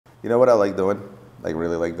You know what I like doing? Like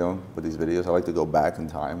really like doing with these videos? I like to go back in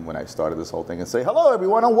time when I started this whole thing and say, hello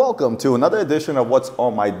everyone and welcome to another edition of What's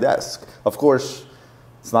on My Desk. Of course,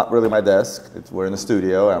 it's not really my desk. We're in the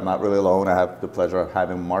studio. I'm not really alone. I have the pleasure of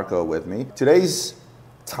having Marco with me. Today's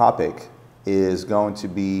topic is going to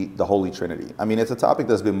be the Holy Trinity. I mean, it's a topic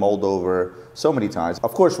that's been mulled over so many times.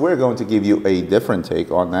 Of course, we're going to give you a different take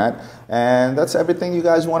on that, and that's everything you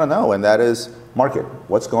guys want to know, and that is market.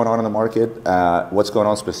 What's going on in the market? What's going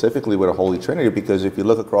on specifically with the Holy Trinity? Because if you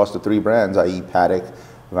look across the three brands, i.e. Patek,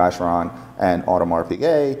 Vacheron, and Audemars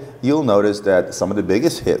Piguet, you'll notice that some of the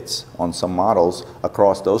biggest hits on some models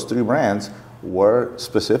across those three brands were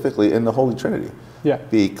specifically in the Holy Trinity. Yeah.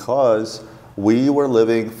 Because we were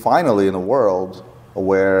living finally in a world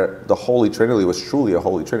where the Holy Trinity was truly a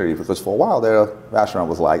Holy Trinity, because for a while there, Vacheron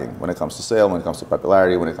was lagging when it comes to sale, when it comes to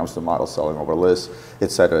popularity, when it comes to models selling over lists,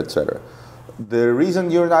 etc., etc. The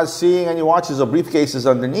reason you're not seeing any watches or briefcases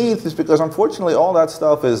underneath is because unfortunately all that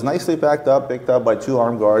stuff is nicely packed up, picked up by two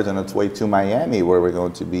armed guards on its way to Miami, where we're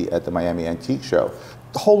going to be at the Miami Antique Show.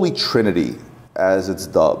 The Holy Trinity, as it's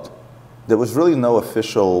dubbed, there was really no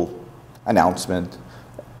official announcement.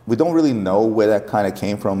 We don't really know where that kind of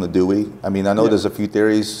came from, the 𝗕𝗰𝗲. I mean, I know there's a few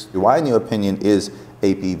theories. Why, in your opinion, is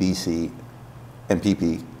AP, VC, and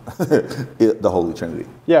PP the Holy Trinity?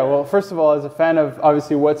 Yeah, well, first of all, as a fan of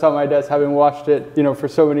obviously What's on My Desk, having watched it, for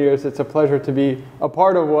so many years, it's a pleasure to be a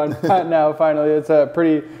part of one now. Finally, it's a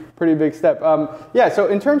pretty big step. Yeah, so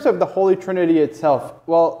in terms of the Holy Trinity itself,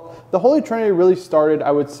 well, the Holy Trinity really started,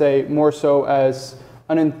 I would say, more so as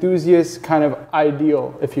an enthusiast kind of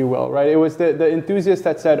ideal, if you will, right? It was the enthusiast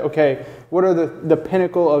that said, okay, what are the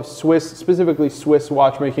pinnacle of specifically Swiss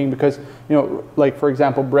watchmaking? Because, like for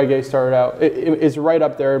example, Breguet started out, it is right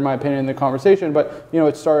up there in my opinion in the conversation, but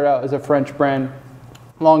it started out as a French brand.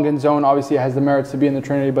 Long & Zone obviously has the merits to be in the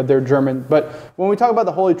Trinity, but they're German. But when we talk about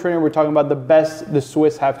the Holy Trinity, we're talking about the best the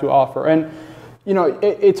Swiss have to offer. And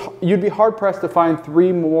you'd be hard pressed to find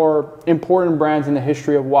three more important brands in the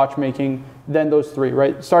history of watchmaking than those three,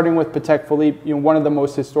 right? Starting with Patek Philippe, one of the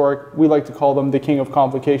most historic. We like to call them the king of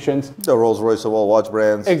complications. The Rolls Royce of all watch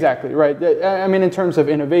brands. Exactly, right. I mean, in terms of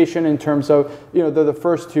innovation, in terms of, they're the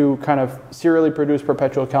first to kind of serially produce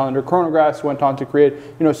perpetual calendar chronographs, went on to create,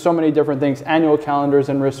 so many different things, annual calendars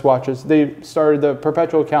and wristwatches. They started the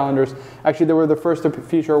perpetual calendars. Actually, they were the first to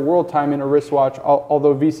feature world time in a wristwatch,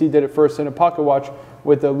 although VC did it first in a pocket watch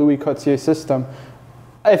with the Louis Cotier system.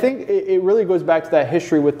 I think it really goes back to that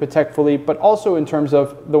history with Patek Philippe, but also in terms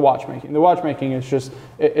of the watchmaking. The watchmaking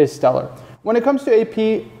is stellar. When it comes to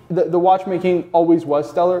AP, the watchmaking always was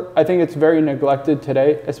stellar. I think it's very neglected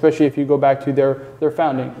today, especially if you go back to their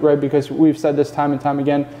founding, right? Because we've said this time and time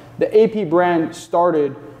again, the AP brand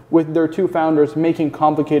started with their two founders making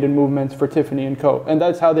complicated movements for Tiffany & Co. And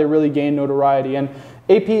that's how they really gained notoriety. And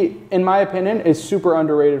AP, in my opinion, is super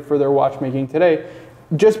underrated for their watchmaking today,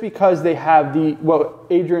 just because they have what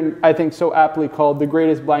Adrian, I think, so aptly called the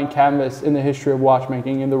greatest blank canvas in the history of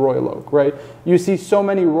watchmaking in the Royal Oak, right? You see so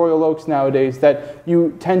many Royal Oaks nowadays that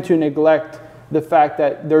you tend to neglect the fact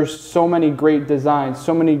that there's so many great designs,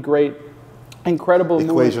 so many great, incredible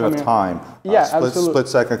equation of time. Yeah, absolutely.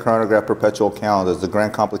 Split-second chronograph perpetual calendars, the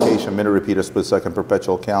grand complication minute repeater split-second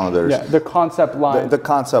perpetual calendars. Yeah, the concept line. The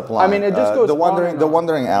concept line. I mean, it just goes the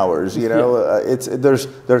wandering hours.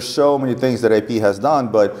 There's so many things that AP has done,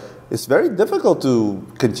 but it's very difficult to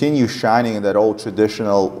continue shining in that old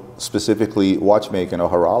traditional, specifically watchmaking or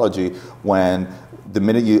horology, when the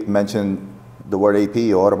minute you mention the word AP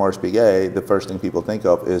or Audemars Piguet, the first thing people think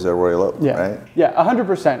of is a Royal Oak, right? Yeah,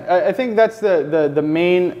 100%. I think that's the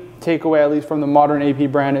main takeaway, at least from the modern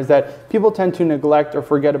AP brand, is that people tend to neglect or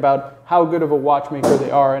forget about how good of a watchmaker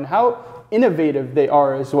they are and how innovative they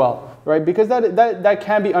are as well, right? Because that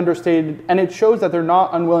can be understated, and it shows that they're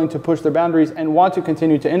not unwilling to push their boundaries and want to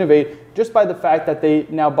continue to innovate just by the fact that they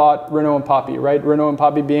now bought Renaud and Papi, right? Renaud and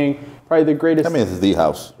Papi being probably the greatest. I mean, it's the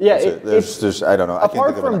house. Yeah, there's I don't know.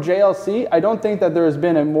 Apart from JLC, I don't think that there has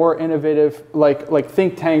been a more innovative like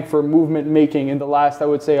think tank for movement making in the last, I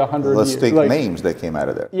would say, 100 years. Let's think names that came out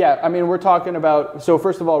of there. Yeah, I mean, we're talking about, so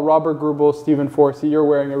first of all, Robert Greubel, Stephen Forsey. You're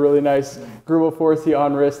wearing a really nice Greubel Forsey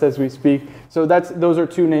on wrist as we speak. So those are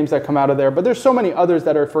two names that come out of there. But there's so many others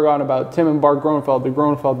that are forgotten about. Tim and Bart Groeneveld, the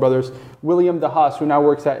Groeneveld brothers. William de Haas, who now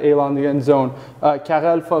works at 𝗏 Zone.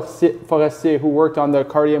 Karel Forestier, who worked on the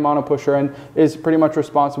Cartier monopusher and is pretty much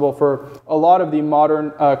responsible for a lot of the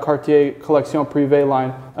modern Cartier Collection Privée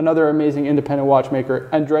line. Another amazing independent watchmaker.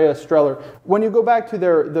 Andrea Streller. When you go back to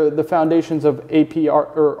the foundations of AP,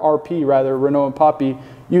 or RP rather, Renaud and Papi,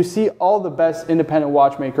 you see all the best independent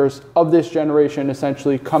watchmakers of this generation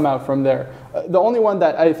essentially come out from there. The only one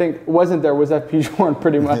that I think wasn't there was F.P. Journe,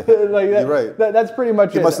 pretty much. Like You're right. That's pretty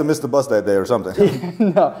much it. He must have missed the bus that day or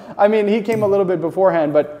something. No, I mean, he came a little bit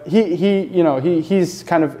beforehand, but he's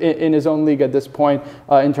kind of in his own league at this point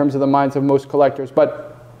in terms of the minds of most collectors. But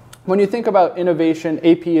when you think about innovation,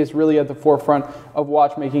 AP is really at the forefront of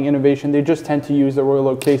watchmaking innovation. They just tend to use the Royal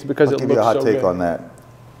Oak case because it looks so good. I'll give you a hot take on that.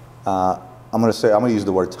 I'm going to use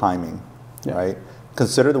the word timing, right?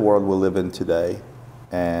 Consider the world we live in today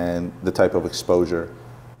and the type of exposure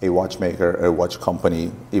a watchmaker, a watch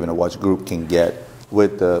company, even a watch group can get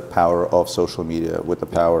with the power of social media, with the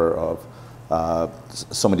power of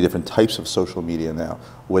so many different types of social media now,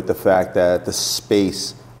 with the fact that the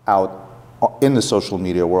space out in the social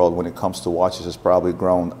media world when it comes to watches has probably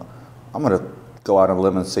grown, I'm going to go out on a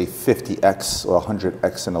limb and say 50x or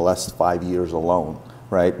 100x in the last 5 years alone,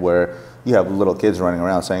 right? Where you have little kids running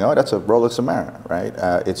around saying, oh, that's a Rolex American, right?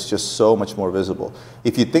 It's just so much more visible.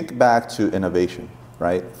 If you think back to innovation,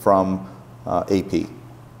 right, from AP,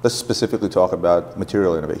 let's specifically talk about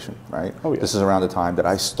material innovation, right? Oh, yeah. This is around the time that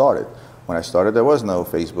I started. When I started, there was no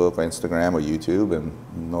Facebook or Instagram or YouTube, and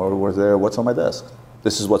nor was there What's on My Desk.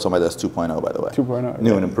 This is What's on My Desk 2.0, by the way. 2.0.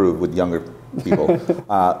 New and improved with younger people.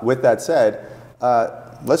 With that said,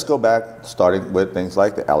 let's go back, starting with things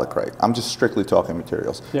like the allocrite. I'm just strictly talking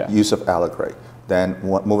materials. Yeah. Use of allocrite. Then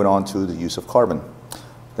moving on to the use of carbon.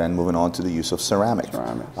 Then moving on to the use of ceramic.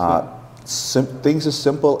 Things as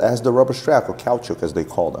simple as the rubber strap, or caoutchouc as they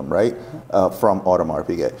call them, right? From Audemars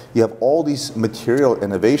Piguet. You have all these material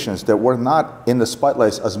innovations that were not in the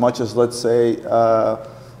spotlights as much as, let's say,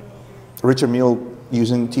 Richard Mille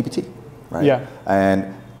using TPT, right? Yeah.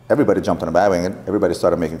 And everybody jumped on a bandwagon. Everybody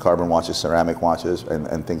started making carbon watches, ceramic watches,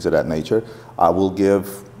 and things of that nature. I will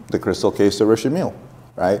give the crystal case to Richard Mille,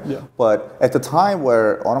 right? Yeah. But at the time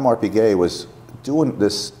where Audemars Piguet was doing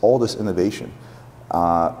all this innovation,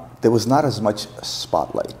 there was not as much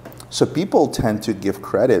spotlight. So people tend to give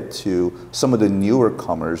credit to some of the newer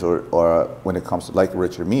comers, or when it comes to like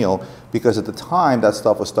Richard Mille, because at the time that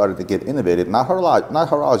stuff was starting to get innovated, not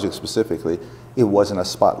horologic specifically, it wasn't a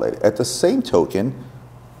spotlight. At the same token,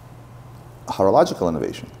 horological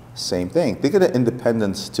innovation, same thing. Think of the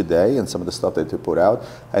independents today and some of the stuff that they put out,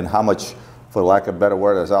 and how much, for lack of a better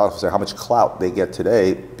word, as I always say, how much clout they get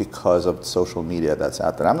today because of social media that's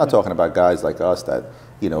out there. I'm not talking about guys like us that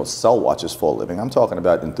sell watches for a living. I'm talking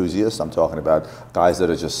about enthusiasts. I'm talking about guys that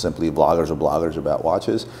are just simply vloggers or bloggers about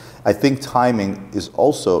watches. I think timing is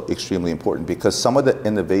also extremely important, because some of the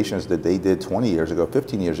innovations that they did 20 years ago,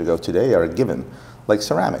 15 years ago, today are a given, like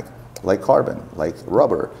ceramic, like carbon, like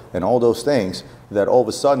rubber, and all those things that all of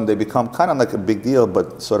a sudden they become kind of like a big deal,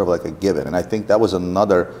 but sort of like a given. And I think that was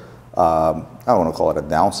another, I don't want to call it a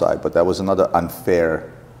downside, but that was another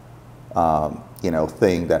unfair,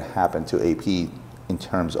 thing that happened to AP in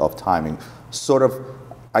terms of timing. Sort of,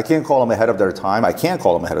 I can't call them ahead of their time. I can't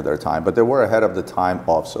call them ahead of their time, but they were ahead of the time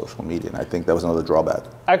of social media, and I think that was another drawback.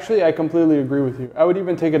 Actually, I completely agree with you. I would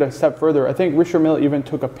even take it a step further. I think Richard Mille even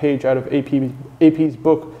took a page out of AP's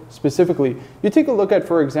book specifically. You take a look at,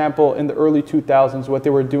 for example, in the early 2000s, what they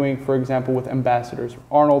were doing, for example, with ambassadors.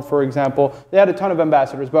 Arnold, for example, they had a ton of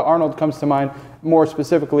ambassadors, but Arnold comes to mind more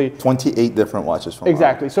specifically. 28 different watches from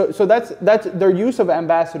Exactly. Arnold. So that's their use of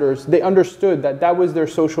ambassadors. They understood that was their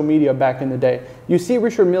social media back in the day. You see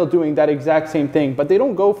Richard Mille doing that exact same thing, but they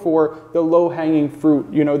don't go for the low-hanging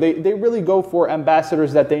fruit. They really go for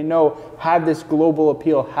ambassadors that they know have this global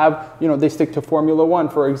appeal. They stick to Formula One,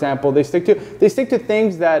 for example. They stick to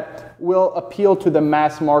things that will appeal to the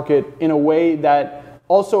mass market in a way that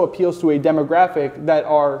also appeals to a demographic that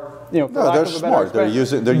are, no, they're smart. They're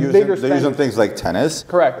using things like tennis.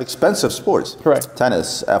 Correct. Expensive sports. Correct.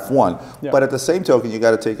 Tennis, F1. Yeah. But at the same token, you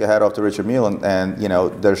got to take a hat off to Richard Mille, and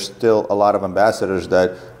there's still a lot of ambassadors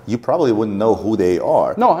that you probably wouldn't know who they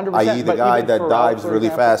are. No, 100%. I.e. the guy that dives really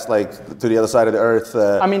fast, like to the other side of the earth.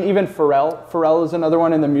 I mean, even Pharrell. Pharrell is another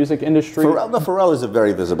one in the music industry. Pharrell is a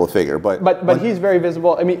very visible figure, but he's very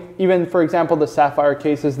visible. I mean, even for example, the sapphire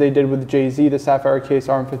cases they did with Jay-Z, the sapphire case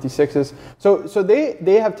RM56s. So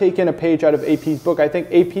they have taken a page out of AP's book. I think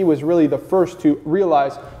AP was really the first to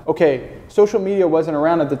realize, okay, social media wasn't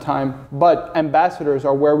around at the time, but ambassadors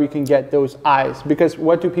are where we can get those eyes. Because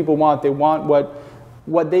what do people want? They want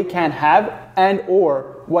what they can have, and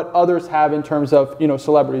or what others have in terms of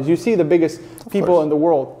celebrities. You see the biggest people in the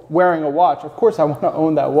world wearing a watch. Of course, I want to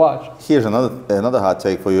own that watch. Here's another hot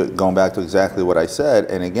take for you, going back to exactly what I said.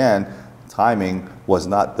 And again, timing was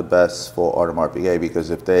not the best for Audemars Piguet, because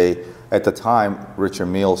at the time Richard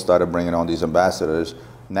Mille started bringing on these ambassadors,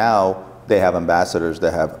 now they have ambassadors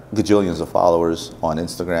that have gajillions of followers on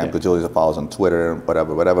Instagram, gajillions of followers on Twitter,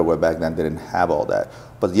 whatever, where back then they didn't have all that.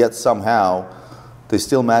 But yet somehow they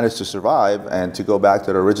still managed to survive. And to go back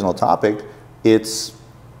to the original topic,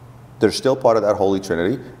 they're still part of that holy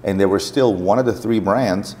trinity, and they were still one of the 3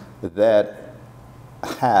 brands that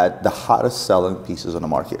had the hottest selling pieces on the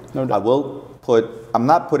market. No doubt. I'm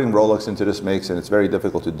not putting Rolex into this mix, and it's very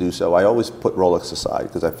difficult to do so. I always put Rolex aside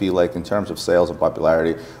because I feel like in terms of sales and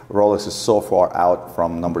popularity, Rolex is so far out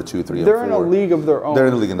from number 2, 3, and 4. They're in a league of their own. They're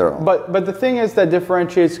in a league of their own. But the thing is that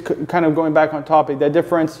differentiates, kind of going back on topic, that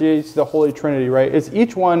differentiates the Holy Trinity, right? Is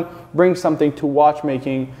each one brings something to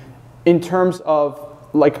watchmaking in terms of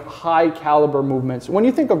like high caliber movements. When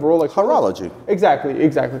you think of Rolex, horology.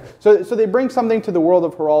 Exactly. So they bring something to the world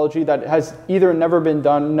of horology that has either never been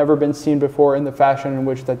done, never been seen before in the fashion in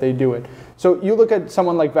which that they do it. So you look at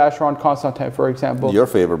someone like Vacheron Constantin, for example. Your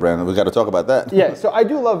favorite brand, we got to talk about that. Yeah, so I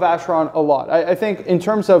do love Vacheron a lot. I think in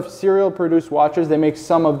terms of serial produced watches, they make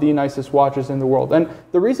some of the nicest watches in the world. And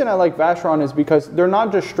the reason I like Vacheron is because they're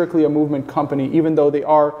not just strictly a movement company, even though they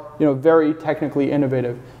are, very technically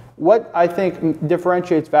innovative. What I think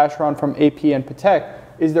differentiates Vacheron from AP and Patek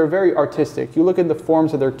is they're very artistic. You look at the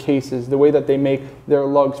forms of their cases, the way that they make their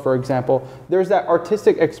lugs, for example. There's that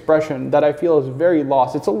artistic expression that I feel is very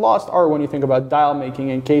lost. It's a lost art when you think about dial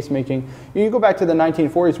making and case making. You go back to the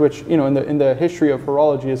 1940s, which in the history of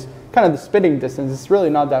horology is kind of the spitting distance. It's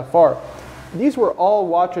really not that far. These were all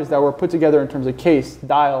watches that were put together in terms of case,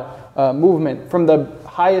 dial, movement from the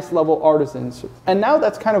highest level artisans. And now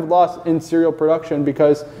that's kind of lost in serial production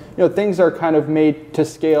because things are kind of made to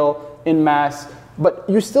scale in mass, but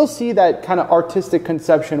you still see that kind of artistic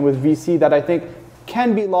conception with VC that I think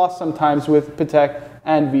can be lost sometimes with Patek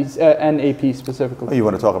and AP specifically. Well, you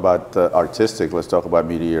want to talk about artistic, let's talk about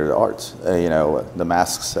Meteor Arts, the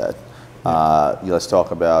mask set. Let's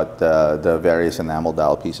talk about the various enamel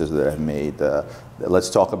dial pieces that I've made.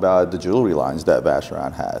 Let's talk about the jewelry lines that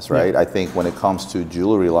Vacheron has, right? I think when it comes to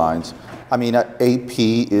jewelry lines, AP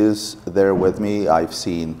is there with me. I've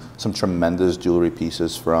seen some tremendous jewelry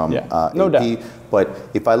pieces from AP. No doubt. But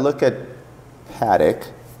if I look at Patek,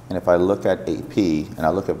 and if I look at AP, and I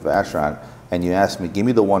look at Vacheron, and you ask me, give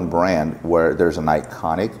me the one brand where there's an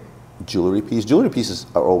iconic jewelry piece. Jewelry pieces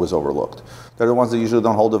are always overlooked. They're the ones that usually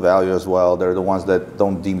don't hold the value as well. They're the ones that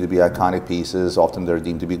don't deem to be iconic pieces. Often they're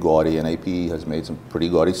deemed to be gaudy, and AP has made some pretty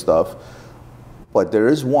gaudy stuff. But there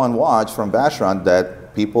is one watch from Vacheron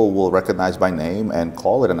that people will recognize by name and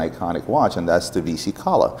call it an iconic watch, and that's the 𝗕𝗍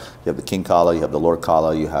𝗧. You have the King 𝗧, you have the Lord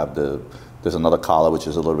𝗧, you have there's another 𝗧 which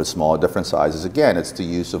is a little bit smaller, different sizes. Again, it's the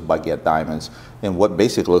use of baguette diamonds in what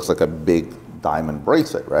basically looks like a big diamond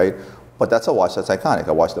bracelet, right? But that's a watch that's iconic,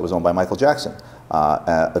 a watch that was owned by Michael Jackson,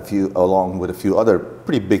 along with a few other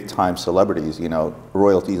pretty big time celebrities,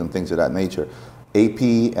 royalties and things of that nature. AP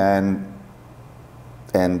and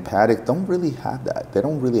Patek don't really have that. They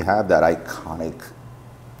don't really have that iconic,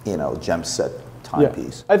 gem set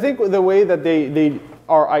timepiece. I think the way that they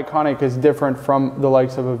are iconic is different from the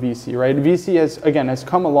likes of a VC, right? VC has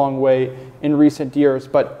come a long way in recent years,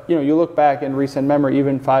 but you look back in recent memory,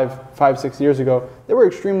 even 5-6 years ago, they were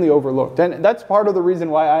extremely overlooked. And that's part of the reason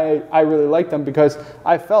why I really like them, because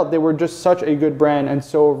I felt they were just such a good brand and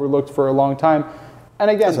so overlooked for a long time. And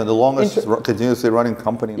again, the longest continuously running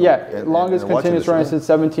company. Longest continuous running since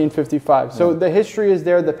 1755. So the history is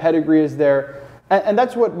there, the pedigree is there. And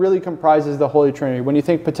that's what really comprises the Holy Trinity. When you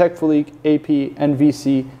think Patek Philippe, AP, and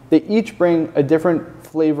VC, they each bring a different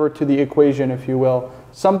flavor to the equation, if you will.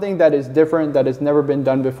 Something that is different, that has never been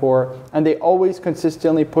done before, and they always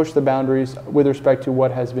consistently push the boundaries with respect to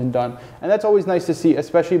what has been done. And that's always nice to see,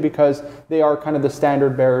 especially because they are kind of the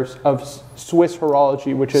standard bearers of Swiss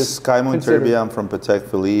horology, which is 𝗕𝗏𝗬𝗓 from Patek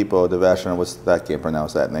Philippe, or the Vacheron, I can't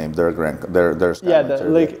pronounce that name. They're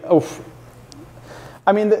𝗕𝗏𝗬𝗓.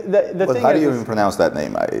 I mean, the thing how do you even pronounce that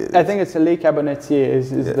name? I think it's 𝗕𝗏𝗬𝗓 is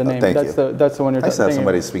the name. That's the one you're talking about. I said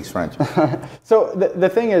somebody speaks French. So the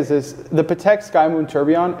thing is the Patek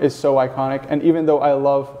𝗕𝗏𝗬𝗓 is so iconic, and even though I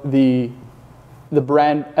love the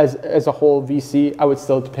brand as a whole, VC, I would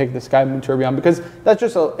still pick the 𝗕𝗏𝗬𝗓 because that's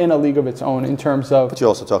just in a league of its own in terms of. But you're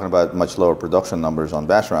also talking about much lower production numbers on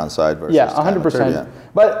Vacheron's side versus 100%.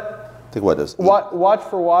 But I think what is watch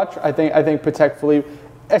for watch, I think Patek Philippe.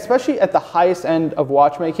 Especially at the highest end of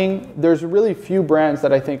watchmaking, there's really few brands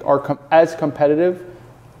that I think are as competitive.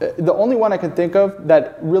 The only one I can think of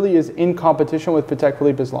that really is in competition with Patek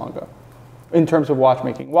Philippe is Lange. in terms of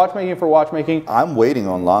watchmaking. Watchmaking for watchmaking. I'm waiting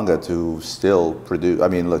on Lange to still produce. I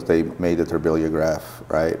mean, look, they made the 𝗕𝗫𝗬𝗓,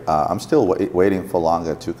 right? I'm still waiting for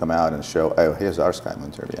Lange to come out and show, oh, here's our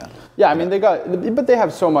𝗙𝗲𝗬 tourbillon. Yeah, I mean, but they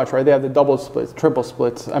have so much, right? They have the double splits, triple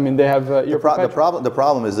splits. I mean, they have the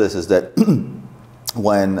problem is this, is that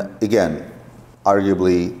when, again,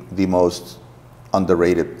 arguably the most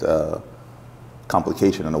underrated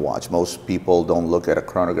complication in a watch. Most people don't look at a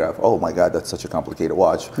chronograph, oh my God, that's such a complicated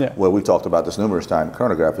watch. Yeah. Well, we've talked about this numerous times.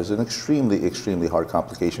 Chronograph is an extremely, extremely hard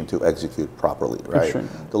complication to execute properly, right? Extremely.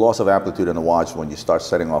 The loss of amplitude in a watch when you start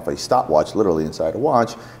setting off a stopwatch literally inside a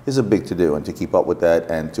watch is a big to-do, and to keep up with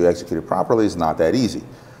that and to execute it properly is not that easy.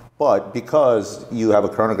 But because you have a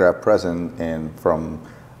chronograph present in from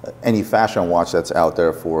any fashion watch that's out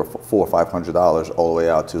there for $400 or $500 all the way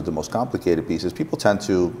out to the most complicated pieces, people tend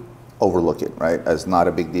to overlook it, right, as not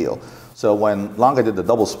a big deal. So when Lange did the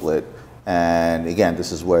double split, and again,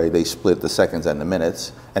 this is where they split the seconds and the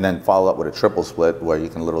minutes, and then follow up with a triple split where you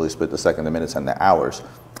can literally split the second, the minutes, and the hours.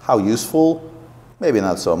 How useful? Maybe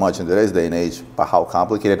not so much in today's day and age, but how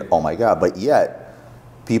complicated? Oh my God. But yet,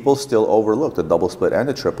 people still overlook the double split and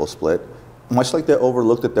the triple split, much like they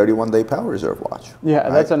overlooked the 31-day power reserve watch. Yeah,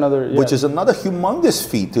 right? That's another... Yeah. Which is another humongous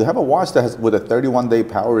feat. To have a watch that has with a 31-day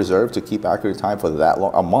power reserve to keep accurate time for that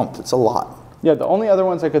long, a month, it's a lot. Yeah, the only other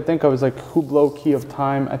ones I could think of is like Hublot Key of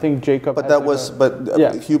Time. I think Jacob. But that was,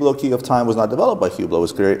 Hublot Key of Time was not developed by Hublot. It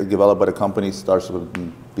was developed by the company starts with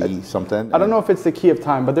B something. I don't know if it's the Key of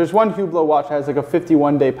Time, but there's one Hublot watch that has like a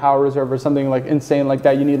 51-day power reserve or something like insane like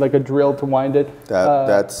that. You need like a drill to wind it.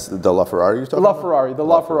 That's the 𝗕𝗫𝗬𝗓 you're talking about? The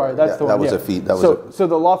𝗕𝗫𝗬𝗓. That's the one. That was a feat. So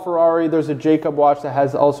the 𝗕𝗫𝗬𝗓, there's a Jacob watch that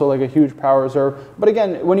has also like a huge power reserve. But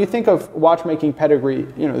again, when you think of watchmaking pedigree,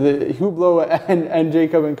 you know, the Hublot and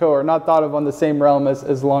Jacob and Co. are not thought of on the same realm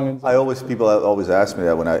as long as... People always ask me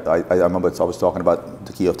that when I remember I was talking about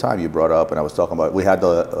the Key of Time you brought up, and I was talking about, we had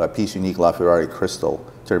the piece unique LaFerrari Crystal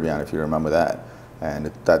tourbillon, if you remember that,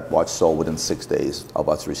 and that watch sold within 6 days of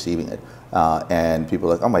us receiving it, and people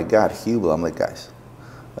are like, oh my God, Hublot. I'm like, guys,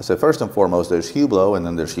 I said, first and foremost, there's Hublot and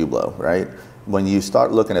then there's Hublot, right? When you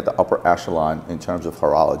start looking at the upper echelon in terms of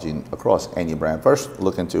horology across any brand, first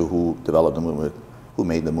look into who developed the movement, who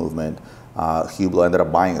made the movement. Hublot ended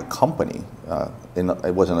up buying a company,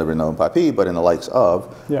 it wasn't ever known Papi, but in the likes of,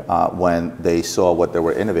 when they saw what they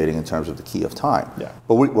were innovating in terms of the Key of Time. Yeah.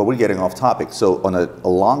 But we're getting off topic. So on a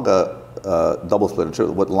Lange double split,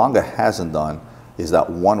 what Lange hasn't done is that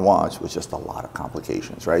one watch with just a lot of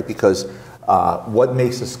complications, right? Because what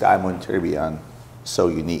makes the 𝗙𝗲𝗬𝗬𝗓 tourbillon so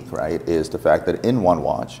unique, right, is the fact that in one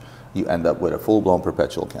watch, you end up with a full-blown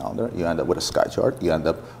perpetual calendar, you end up with a sky chart, you end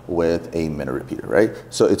up with a minute repeater, right?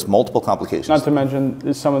 So it's multiple complications. Not to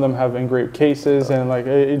mention, some of them have engraved cases and like...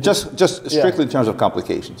 Just strictly in terms of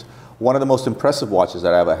complications. One of the most impressive watches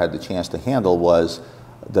that I ever had the chance to handle was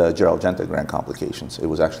the Gerald Genta Grand Complications. It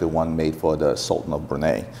was actually one made for the Sultan of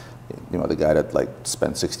Brunei. You know, the guy that like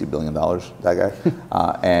spent $60 billion, that guy.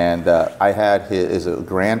 I had his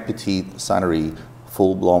Grand Petite Sonnerie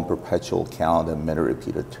full-blown perpetual calendar minute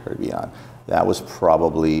repeater tourbillon. That was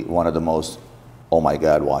probably one of the most, oh my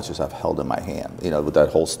God, watches I've held in my hand. You know, with that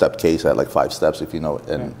whole step case, I had like 5 steps, if you know.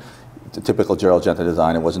 And the typical Gerald Genta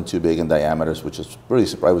design, it wasn't too big in diameters, which is really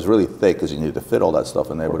surprising. It was really thick because you needed to fit all that stuff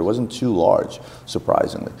in there, but it wasn't too large,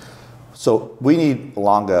 surprisingly. So we need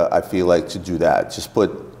Lange, I feel like, to do that. Just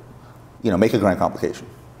put, you know, make a grand complication.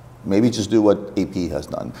 Maybe just do what AP has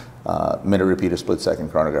done. Minute repeater, split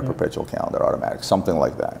second chronograph, perpetual calendar, automatic, something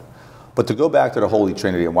like that. But to go back to the Holy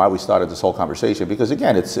Trinity and why we started this whole conversation, because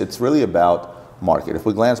again, it's really about market. If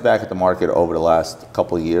we glance back at the market over the last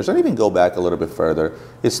couple of years, and even go back a little bit further,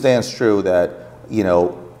 it stands true that, you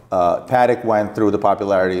know, Patek went through the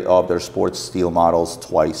popularity of their sports steel models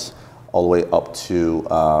twice, all the way up to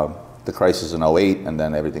the crisis in 08, and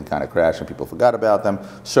then everything kind of crashed and people forgot about them.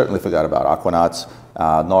 Certainly forgot about Aquanauts.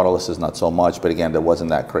 Nautilus is not so much, but again, there wasn't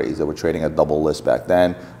that craze. They were trading at double list back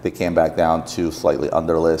then. They came back down to slightly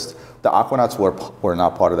under list. The Aquanauts were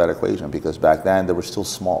not part of that equation because back then they were still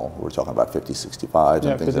small. We were talking about 5065s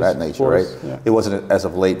and things of that nature, right? Yeah. It wasn't as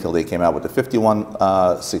of late till they came out with the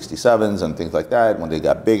 5167s and things like that. When they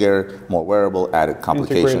got bigger, more wearable, added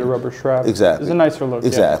complications. Integrated rubber strap. Exactly. It's a nicer look.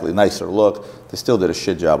 Exactly, nicer look. They still did a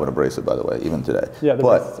shit job with a bracelet, by the way, even today. Yeah,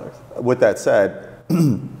 but with that said,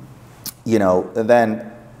 you know, and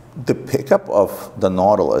then the pickup of the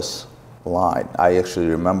Nautilus line, I actually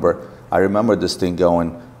remember this thing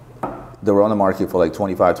going, they were on the market for like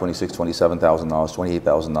 $25,000, $26,000, $27,000,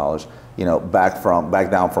 $28,000, you know,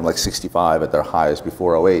 back down from like 65 at their highest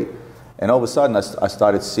before 08. And all of a sudden I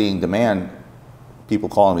started seeing demand, people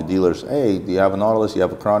calling me dealers, hey, do you have a Nautilus? You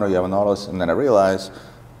have a Chrono? You have a Nautilus? And then I realized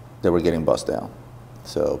they were getting bust down.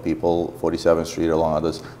 So people, 47th Street along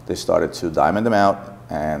others, they started to diamond them out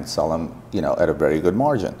and sell them, you know, at a very good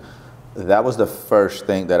margin. That was the first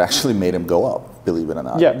thing that actually made him go up, believe it or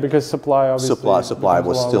not. Yeah, because supply obviously. Supply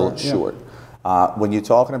was still short. When you're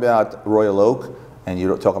talking about Royal Oak, and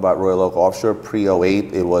you talk about Royal Oak offshore,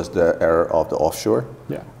 pre-08, it was the era of the offshore,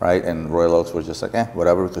 right? And Royal Oaks was just like,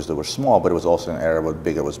 whatever, because they were small, but it was also an era where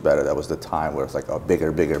bigger was better. That was the time where it's like, oh,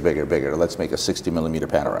 bigger, bigger, bigger, bigger. Let's make a 60mm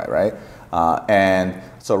Panerai, right? And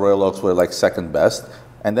so Royal Oaks were like second best.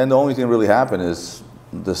 And then the only thing that really happened is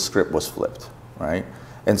the script was flipped, right?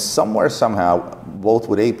 And somewhere, somehow, both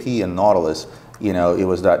with AP and Nautilus, you know, it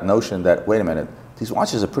was that notion that, wait a minute, these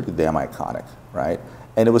watches are pretty damn iconic, right?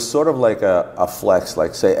 And it was sort of like a flex,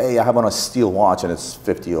 like say, hey, I have on a steel watch and it's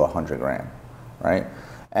 50 or 100 grand, right?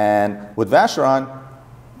 And with Vacheron,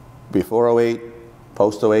 before 08,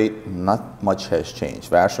 post 08, not much has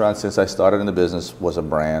changed. Vacheron, since I started in the business, was a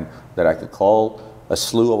brand that I could call a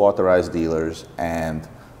slew of authorized dealers and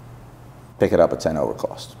pick it up at 10 over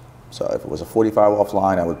cost. So if it was a 45 off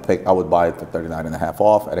line, I would buy it for 39.5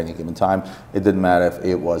 off at any given time. It didn't matter if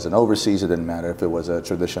it was an overseas, it didn't matter if it was a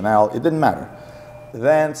traditional, it didn't matter.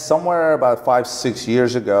 Then somewhere about 5-6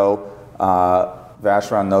 years ago,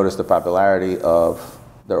 Vacheron noticed the popularity of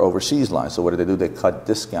their overseas line. So what did they do? They cut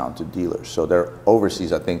discount to dealers. So their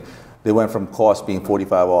overseas, I think, they went from cost being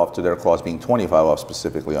 45 off to their cost being 25 off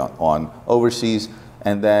specifically on overseas.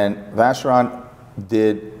 And then Vacheron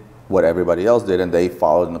did what everybody else did, and they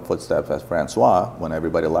followed in the footsteps of Francois when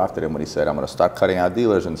everybody laughed at him when he said, I'm going to start cutting out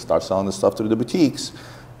dealers and start selling this stuff through the boutiques.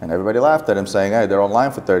 And everybody laughed at him saying, hey, they're online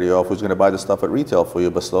for 30 off, who's going to buy the stuff at retail for you?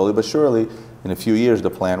 But slowly but surely, in a few years, the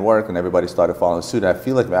plan worked and everybody started following suit. I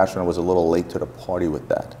feel like Vacheron was a little late to the party with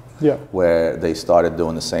that, where they started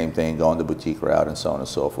doing the same thing, going the boutique route and so on and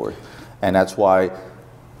so forth. And that's why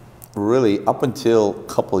really up until a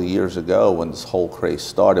couple of years ago when this whole craze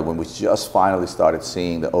started, when we just finally started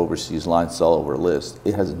seeing the overseas line sell over list,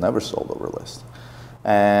 it has never sold over list.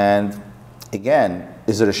 And again,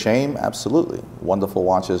 is it a shame? Absolutely. Wonderful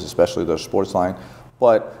watches, especially their sports line.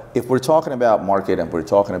 But if we're talking about market and we're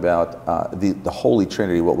talking about the holy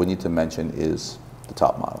trinity, what we need to mention is the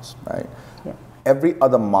top models, right? Yeah. Every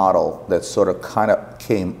other model that sort of kind of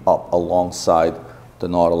came up alongside the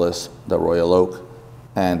Nautilus, the Royal Oak,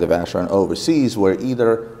 and the Vacheron overseas were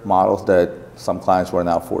either models that some clients were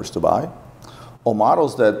now forced to buy, or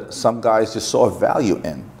models that some guys just saw value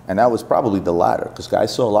in. And that was probably the latter, because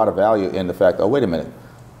guys saw a lot of value in the fact, oh, wait a minute,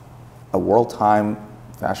 a world time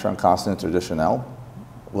Vacheron Constantin Traditional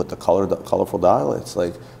with the colorful dial, it's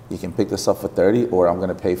like, you can pick this up for 30, or I'm going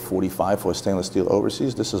to pay 45 for a stainless steel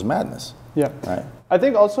overseas. This is madness. Yeah. Right? I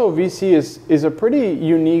think also VC is a pretty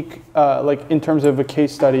unique, like in terms of a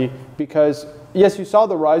case study, because yes, you saw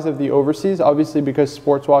the rise of the overseas, obviously because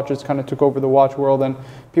sports watches kind of took over the watch world, and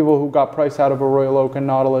people who got priced out of a Royal Oak and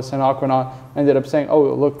Nautilus and Aquanaut ended up saying,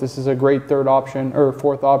 oh, look, this is a great third option or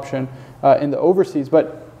fourth option in the overseas.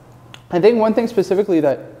 But I think one thing specifically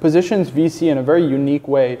that positions VC in a very unique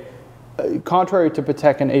way, contrary to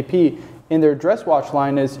Patek and AP, in their dress watch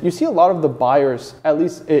line is you see a lot of the buyers, at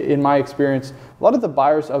least in my experience, a lot of the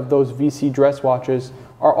buyers of those VC dress watches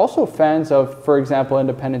are also fans of, for example,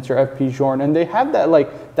 Independence or 𝗵𝗕𝗄𝗏, and they have that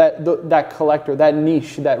like that collector, that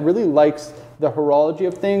niche that really likes the horology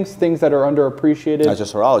of things that are underappreciated. Not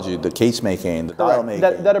just horology, the case making, the dial making.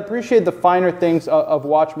 That appreciate the finer things of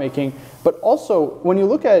watchmaking, but also when you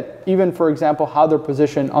look at even, for example, how they're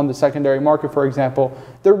positioned on the secondary market, for example,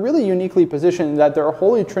 they're really uniquely positioned in that they're a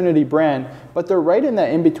Holy Trinity brand, but they're right in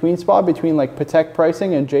that in-between spot between like Patek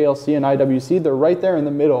pricing and JLC and IWC. They're right there in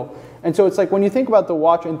the middle. And so it's like when you think about the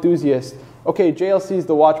watch enthusiast, okay, JLC is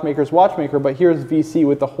the watchmaker's watchmaker, but here's VC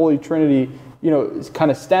with the Holy Trinity, you know, kind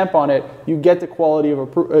of stamp on it. You get the quality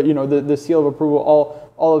of, you know, the seal of approval.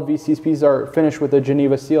 All of VC's pieces are finished with a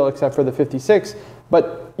Geneva seal except for the 56,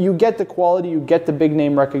 but you get the quality, you get the big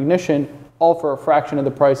name recognition, all for a fraction of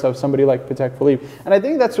the price of somebody like Patek Philippe. And I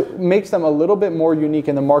think that's what makes them a little bit more unique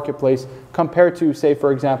in the marketplace compared to, say,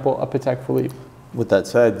 for example, a Patek Philippe. With that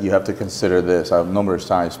said, you have to consider this. Numerous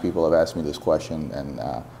times people have asked me this question, and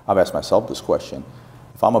I've asked myself this question.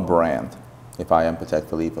 If I'm a brand, if I am Patek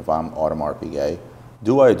Philippe, if I'm Audemars Piguet,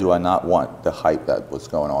 do I or do I not want the hype that was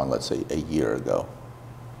going on, let's say, a year ago?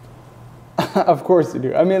 Of course you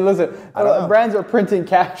do. I mean, listen, brands are printing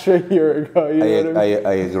cash a year ago. You know what I mean?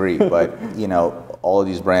 I agree, but you know, all of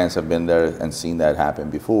these brands have been there and seen that happen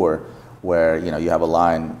before, where you know you have a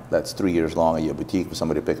line that's 3 years long at your boutique for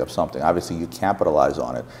somebody to pick up something. Obviously, you capitalize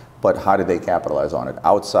on it, but how did they capitalize on it?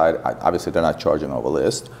 Outside, obviously, they're not charging over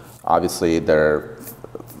list. Obviously, they're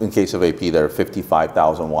in case of AP, there are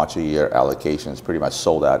 55,000 watch a year allocations, pretty much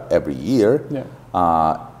sold out every year. Yeah.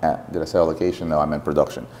 Did I say allocation? No, I meant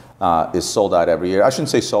production. Is sold out every year. I shouldn't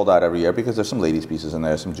say sold out every year because there's some ladies pieces in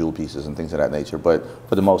there, some jewel pieces and things of that nature, but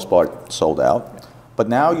for the most part, sold out. But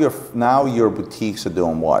now your boutiques are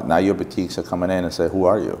doing what? Now your boutiques are coming in and say, who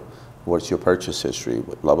are you? What's your purchase history?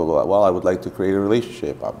 Blah, blah, blah. Well, I would like to create a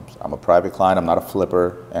relationship. I'm a private client. I'm not a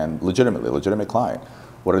flipper, and legitimate client.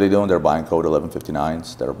 What are they doing? They're buying code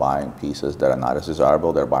 1159s. They're buying pieces that are not as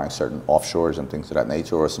desirable. They're buying certain offshores and things of that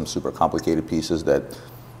nature, or some super complicated pieces that,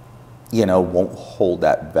 you know, won't hold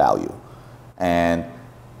that value. And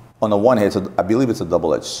on the one hand, I believe it's a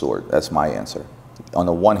double-edged sword. That's my answer. On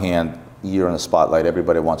the one hand, you're in the spotlight.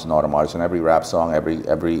 Everybody wants an Audemars, and every rap song,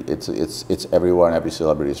 it's everywhere on every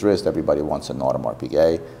celebrity's wrist. Everybody wants an Audemars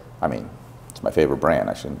Piguet. I mean, it's my favorite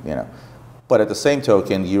brand. I shouldn't, you know. But at the same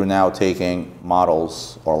token, you're now taking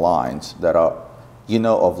models or lines that are, you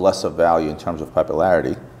know, of lesser value in terms of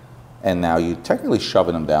popularity, and now you're technically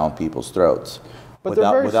shoving them down people's throats. But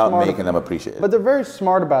without making them appreciate it. But they're very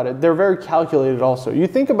smart about it. They're very calculated also. You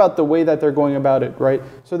think about the way that they're going about it, right?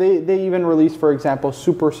 So they even released, for example,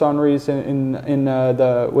 super sonneries in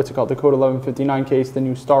the, what's it called, the Code 1159 case, the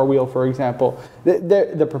new Star Wheel, for example.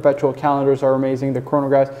 The perpetual calendars are amazing, the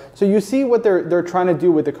chronographs. So you see what they're trying to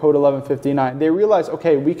do with the Code 1159. They realize,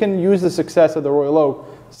 okay, we can use the success of the Royal Oak,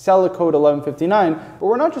 sell a code 1159, but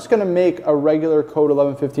we're not just going to make a regular code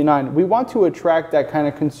 1159. We want to attract that kind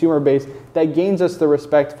of consumer base that gains us the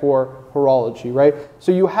respect for horology, right?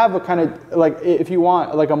 So you have a kind of, like, if you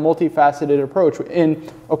want, like a multifaceted approach in,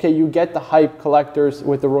 okay, you get the hype collectors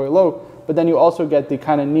with the Royal Oak, but then you also get the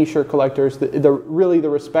kind of niche collectors, really the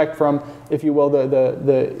respect from, if you will,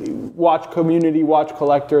 the watch community, watch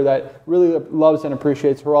collector that really loves and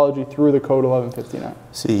appreciates horology through the code 1159.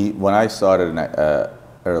 See, when I started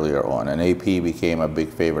earlier on, and AP became a big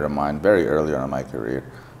favorite of mine very early on in my career.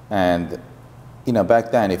 And, you know,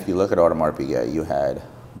 back then, if you look at Audemars Piguet, you had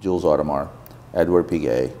Jules Audemars, Edward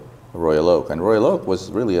Piguet, Royal Oak. And Royal Oak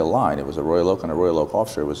was really a line. It was a Royal Oak and a Royal Oak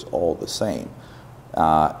offshore. It was all the same.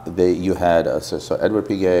 You had, so Edward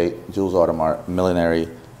Piguet, Jules Audemars, Millenary,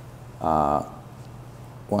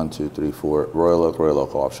 1, 2, 3, 4, Royal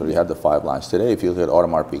Oak offshore. You had the 5 lines. Today, if you look at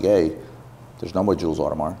Audemars Piguet, there's no more Jules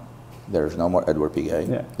Audemars. There's no more Edward Piguet.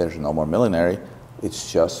 Yeah. There's no more Millenary.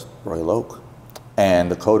 It's just Royal Oak.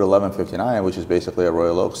 And the code 1159, which is basically a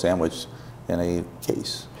Royal Oak sandwich in a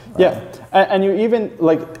case. Right? Yeah, and you even,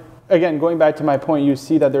 like, again, going back to my point, you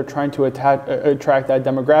see that they're trying to attract that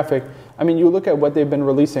demographic. I mean, you look at what they've been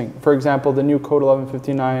releasing. For example, the new code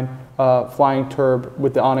 1159 flying turb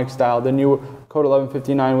with the onyx style, the new code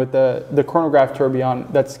 1159 with the chronograph tourbillon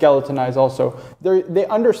that's skeletonized also. They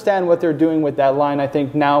understand what they're doing with that line, I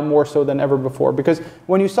think, now more so than ever before. Because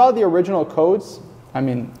when you saw the original codes, I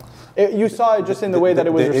mean, you saw it just in the way that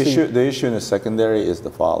it was received. The issue in the secondary is the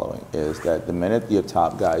following, is that the minute your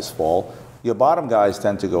top guys fall, your bottom guys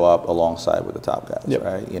tend to go up alongside with the top guys, yep.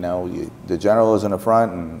 Right? You know, the general is in the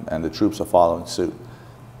front and the troops are following suit.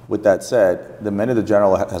 With that said, the minute the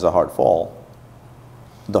general has a hard fall,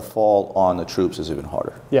 the fall on the troops is even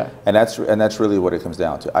harder. Yeah. And that's really what it comes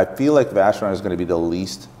down to. I feel like Vacheron is going to be the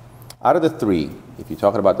least out of the 3. If you're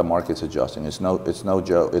talking about the markets adjusting, it's no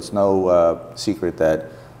secret that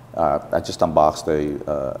I just unboxed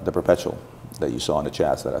the perpetual that you saw in the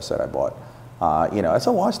chats that I said I bought. You know, it's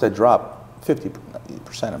a watch that dropped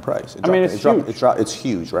 50% in price. I mean, it's huge. It's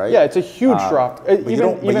huge, right? Yeah, it's a huge drop. But you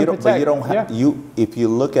don't have. If you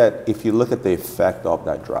look at the effect of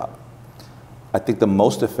that drop, I think the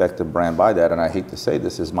most effective brand by that, and I hate to say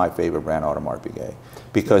this, is my favorite brand, Audemars Piguet.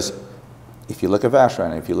 Because if you look at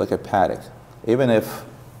Vacheron, if you look at Patek, even if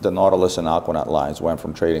the Nautilus and Aquanaut lines went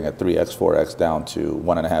from trading at 3x, 4x down to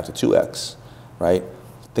 1.5 to 2x, right?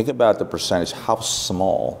 Think about the percentage, how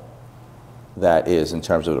small that is in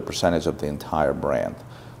terms of the percentage of the entire brand.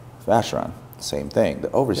 Vacheron, same thing.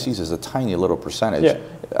 The overseas is a tiny little percentage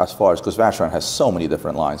as far as, because Vacheron has so many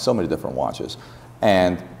different lines, so many different watches.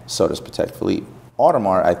 And so does Patek Philippe.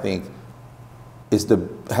 Audemars, I think, is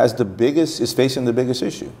facing the biggest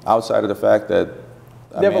issue outside of the fact that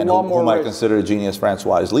a man whom I consider a genius,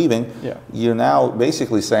 Francois, is leaving. Yeah. You're now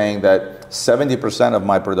basically saying that 70% of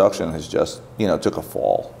my production has just, you know, took a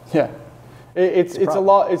fall. Yeah. It's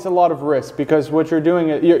a lot of risk, because what you're doing,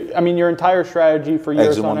 your entire strategy for years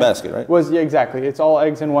eggs in one basket, right? Was exactly, it's all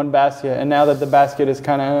eggs in one basket, and now that the basket is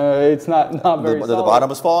kind of, it's not very solid. The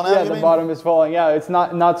bottom is falling out. Yeah, the bottom is falling. Yeah, it's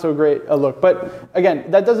not so great a look. But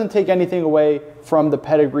again, that doesn't take anything away from the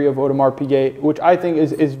pedigree of Audemars Piguet, which I think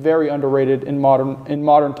is very underrated in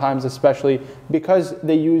modern times, especially because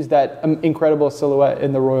they use that incredible silhouette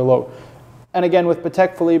in the Royal Oak. And again, with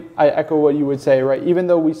Patek Philippe, I echo what you would say, right? Even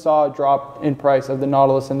though we saw a drop in price of the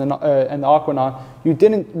Nautilus and the Aquanaut, you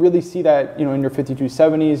didn't really see that, in your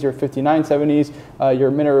 5270s, your 5970s,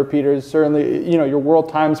 your minute repeaters. Certainly, your world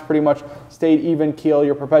times pretty much stayed even keel.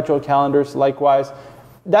 Your perpetual calendars, likewise.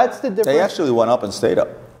 That's the difference. They actually went up and stayed up.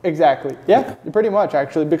 Exactly. Yeah, pretty much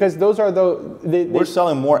actually, because those are we're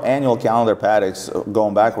selling more annual calendar Pateks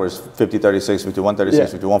going backwards, 5036,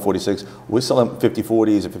 5136, 5146. We're selling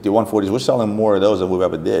 5040s and 5140s. We're selling more of those than we've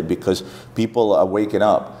ever did because people are waking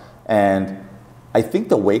up. And I think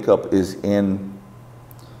the wake up is in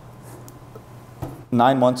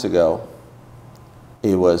 9 months ago.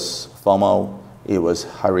 It was FOMO. It was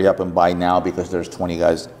hurry up and buy now because there's 20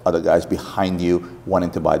 other guys behind you wanting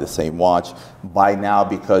to buy the same watch. Buy now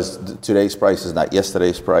because today's price is not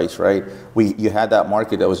yesterday's price, right? You had that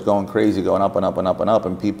market that was going crazy, going up and up and up and up,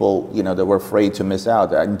 and people, they were afraid to miss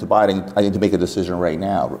out. I need to buy it. I need to make a decision right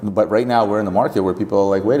now. But right now we're in the market where people are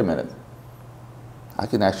like, wait a minute. I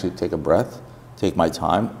can actually take a breath, take my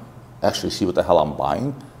time, actually see what the hell I'm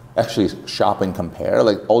buying, actually shop and compare.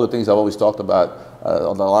 Like all the things I've always talked about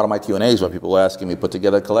on a lot of my Q&As when people are asking me, put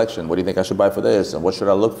together a collection, what do you think I should buy for this, and what should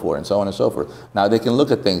I look for, and so on and so forth. Now they can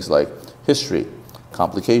look at things like history,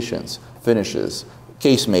 complications, finishes,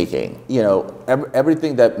 case making,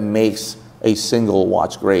 everything that makes a single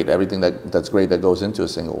watch great, everything that's great that goes into a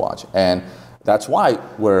single watch. And that's why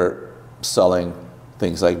we're selling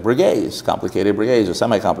things like brigades, complicated brigades or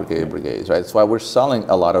semi-complicated brigades, right? That's why we're selling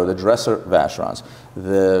a lot of the dresser Vacherons,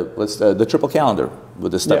 the triple calendar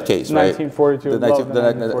with the step case, right? 1942,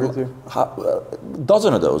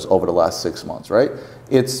 dozen of those over the last 6 months, right?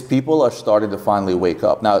 People are starting to finally wake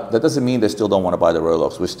up. Now, that doesn't mean they still don't want to buy the Royal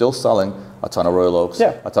Oaks. We're still selling a ton of Royal Oaks,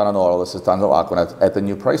 a ton of Nautilus, a ton of Aquanaut at the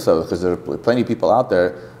new price level because there are plenty of people out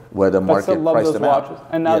there where the market priced them out.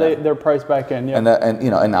 And now they're priced back in. Yeah.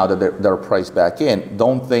 And now that they're priced back in,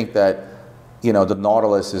 don't think that the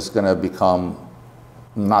Nautilus is going to become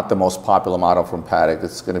not the most popular model from Patek.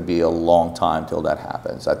 It's going to be a long time till that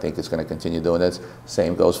happens. I think it's going to continue doing this.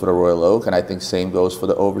 Same goes for the Royal Oak, and I think same goes for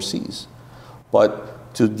the overseas.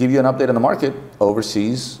 But to give you an update on the market,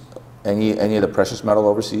 overseas, any of the precious metal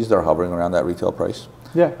overseas, they're hovering around that retail price.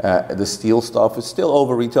 Yeah. The steel stuff is still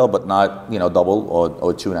over retail, but not double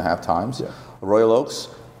or 2.5 times. Yeah. Royal Oaks,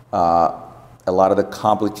 a lot of the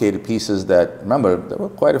complicated pieces that, remember, there were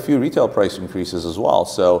quite a few retail price increases as well.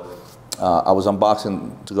 So I was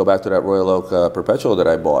unboxing, to go back to that Royal Oak Perpetual that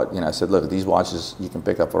I bought. I said, look, these watches you can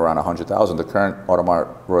pick up for around 100,000. The current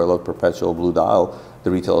Audemars Royal Oak Perpetual Blue Dial,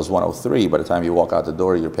 the retail is 103. By the time you walk out the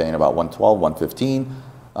door, you're paying about 112, 115.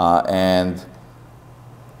 And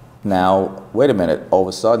now, wait a minute, all of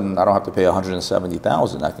a sudden, I don't have to pay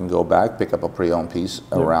 170,000. I can go back, pick up a pre-owned piece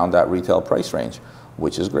around that retail price range,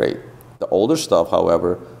 which is great. The older stuff,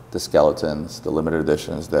 however, the skeletons, the limited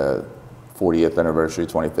editions, the 40th anniversary,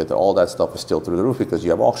 25th, all that stuff is still through the roof because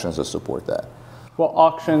you have auctions that support that. Well,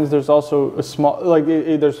 auctions, there's also a small,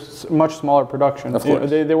 there's much smaller production. Of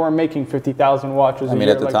course. They weren't making 50,000 watches a year.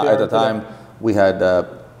 At the time, we had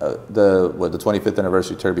the 25th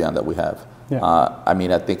anniversary tourbillon that we have. Yeah.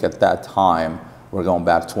 I think at that time, we're going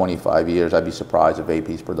back 25 years. I'd be surprised if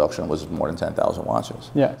AP's production was more than 10,000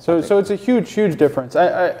 watches. Yeah, so it's a huge difference.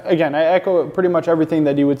 Again, I echo pretty much everything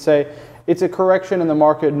that you would say. It's a correction in the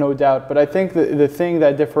market, no doubt, but I think the thing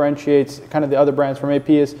that differentiates kind of the other brands from AP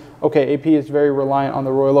is, okay, AP is very reliant on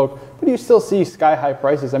the Royal Oak, but you still see sky-high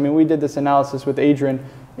prices. I mean, we did this analysis with Adrian.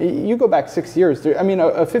 You go back 6 years. I mean,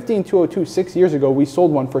 a 15202 6 years ago, we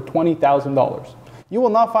sold one for $20,000. You will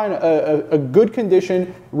not find a good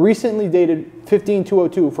condition, recently dated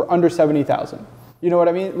 15202 for under 70,000. You know what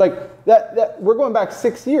I mean? Like that we're going back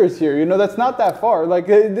 6 years here. That's not that far. Like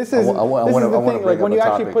this is the thing. Like when you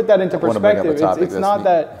actually put that into perspective, it's not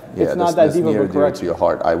that deep of a correction. Near and dear to your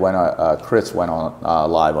heart. Chris went on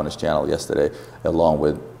live on his channel yesterday, along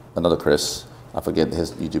with another Chris. I forget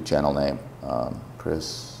his YouTube channel name.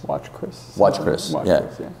 Watch Chris. Watch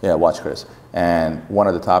Chris. And one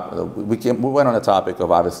of the top, we went on the topic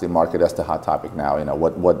of obviously market. That's the hot topic now.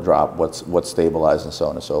 What dropped, what stabilized, and so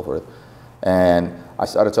on and so forth. And I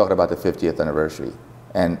started talking about the 50th anniversary.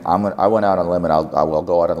 And I went out on a limb, and I will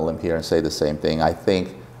go out on a limb here and say the same thing. I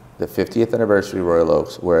think the 50th anniversary Royal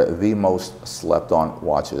Oaks were the most slept on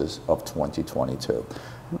watches of 2022.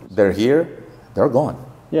 They're here. They're gone.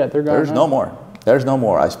 Yeah, they're gone. There's no more. There's no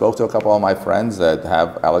more. I spoke to a couple of my friends that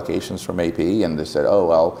have allocations from AP, and they said, oh,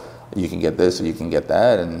 well, you can get this or you can get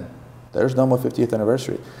that, and there's no more 50th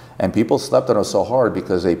anniversary. And people slept on us so hard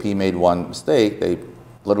because AP made one mistake. They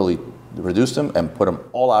literally reduced them and put them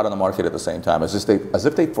all out on the market at the same time, as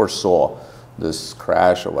if they foresaw this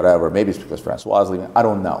crash or whatever. Maybe it's because Francois is leaving. I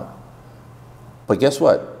don't know. But guess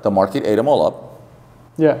what? The market ate them all up.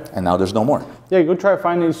 Yeah. And now there's no more. Yeah, go try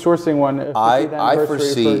finding sourcing one. I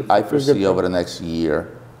foresee over the next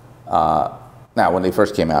year. Now, when they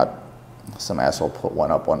first came out, some asshole put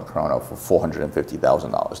one up on Chrono for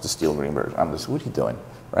 $450,000, the steel green version. I'm just, what are you doing,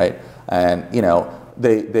 right? And you know,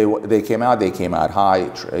 they came out high.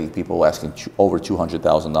 People were asking over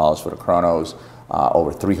 $200,000 for the Chronos,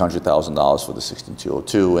 over $300,000 for the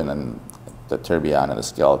 16202, and then the tourbillon and the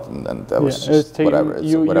skeleton, and that was just whatever.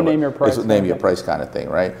 You name your price. Name your price kind of thing,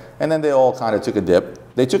 right? And then they all kind of took a dip.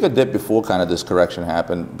 They took a dip before kind of this correction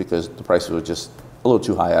happened because the prices were just a little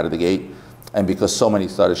too high out of the gate. And because so many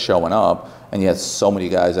started showing up, and you had so many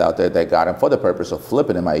guys out there that got them for the purpose of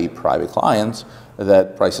flipping them, i.e. private clients,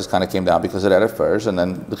 that prices kind of came down because of that at first, and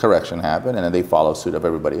then the correction happened, and then they followed suit of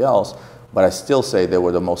everybody else. But I still say they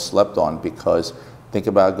were the most slept on because think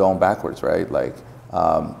about going backwards, right? Like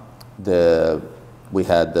we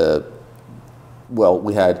had the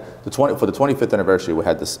 25th anniversary, we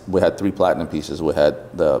had 3 platinum pieces. We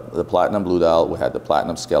had the platinum blue dial, we had the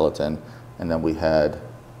platinum skeleton, and then we had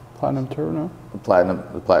platinum turb, no? The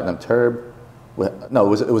platinum turb.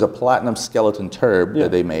 No, it was a platinum skeleton turb that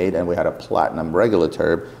they made, and we had a platinum regular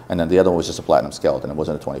turb, and then the other one was just a platinum skeleton. It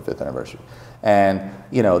wasn't a 25th anniversary. And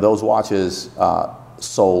you know, those watches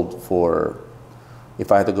sold for,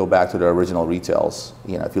 if I had to go back to their original retails,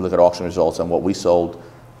 you know, if you look at auction results and what we sold,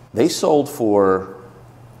 they sold for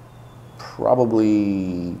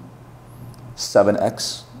probably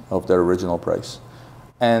 7x of their original price.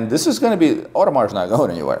 And this is going to be, Audemars not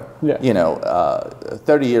going anywhere. Yeah. You know,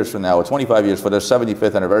 30 years from now, or 25 years for their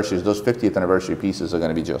 75th anniversaries, those 50th anniversary pieces are going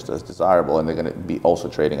to be just as desirable, and they're going to be also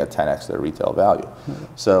trading at 10x their retail value. Mm-hmm.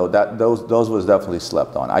 So those was definitely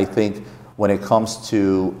slept on. I think when it comes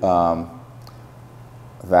to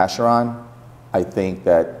Vacheron, I think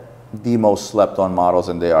that the most slept on models,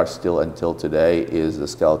 and they are still until today, is the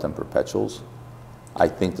skeleton perpetuals. I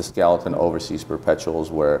think the skeleton overseas perpetuals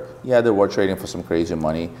were, they were trading for some crazy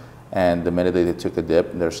money, and the minute they took a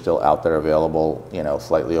dip, they're still out there available, you know,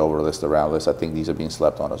 slightly over list, around list. I think these are being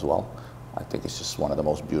slept on as well. I think it's just one of the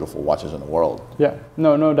most beautiful watches in the world. Yeah,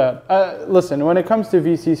 no doubt. Listen, when it comes to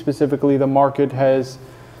VC specifically, the market has,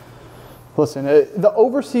 the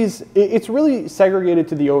overseas, it's really segregated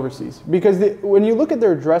to the overseas, because when you look at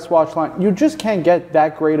their dress watch line, you just can't get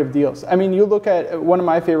that great of deals. I mean, you look at one of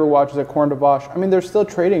my favorite watches at 𝗵𝗏 Vacheron. I mean, they're still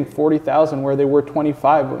trading 40,000 where they were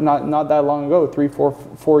 25 not that long ago,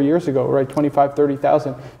 4 years ago, right? 25,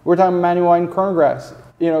 30,000. We're talking manual chronograph.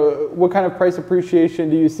 You know, what kind of price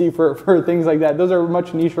appreciation do you see for things like that? Those are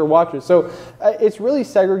much nicher watches. So it's really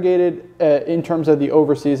segregated in terms of the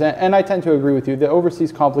overseas. And I tend to agree with you. The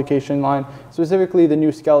overseas complication line, specifically the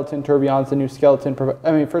new skeleton tourbillons, the new skeleton,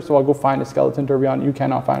 I mean, first of all, go find a skeleton tourbillon. You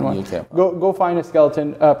cannot find one. You can't. Go find a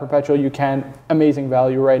skeleton perpetual. You can. Amazing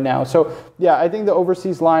value right now. So yeah, I think the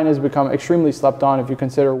overseas line has become extremely slept on if you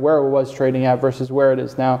consider where it was trading at versus where it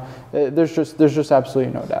is now. There's just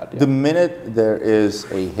absolutely no doubt. Yeah. The minute there is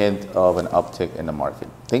a hint of an uptick in the market,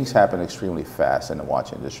 things happen extremely fast in the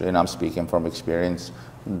watch industry, and I'm speaking from experience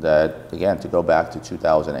that, again, to go back to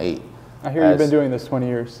 2008. I hear you've been doing this 20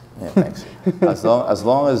 years. Yeah, thanks. as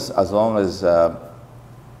long as the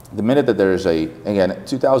minute that there is again,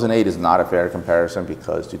 2008 is not a fair comparison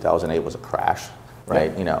because 2008 was a crash,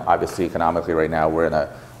 right? Yeah. You know, obviously economically right now we're in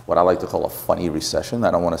what I like to call a funny recession.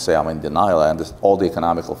 I don't want to say I'm in denial. I understand all the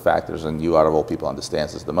economical factors, and you out of all people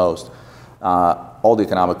understands this the most. All the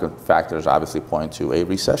economic factors obviously point to a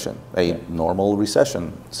recession, a normal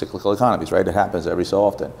recession, cyclical economies, right? It happens every so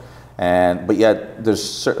often. But yet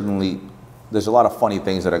there's a lot of funny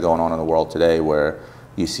things that are going on in the world today where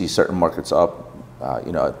you see certain markets up.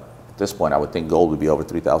 You know, at this point I would think gold would be over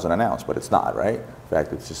 3,000 an ounce, but it's not, right? In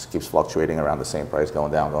fact, it just keeps fluctuating around the same price,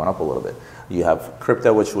 going down, going up a little bit. You have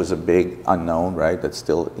crypto, which was a big unknown, right? That's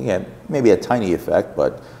still, again, maybe a tiny effect,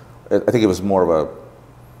 but I think it was more of a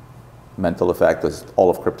mental effect, because all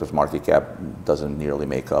of crypto's market cap doesn't nearly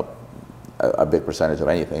make up a big percentage of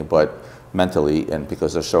anything, but mentally, and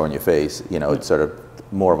because they're showing your face, you know, it's sort of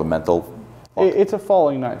more of a mental. It's a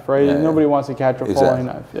falling knife, right? Yeah, Nobody wants to catch a falling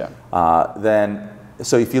knife. Yeah.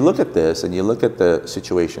 So if you look at this and you look at the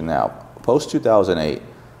situation now, post 2008,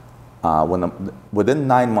 within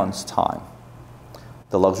 9 months' time,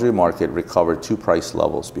 the luxury market recovered 2 price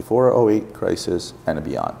levels before 2008 crisis and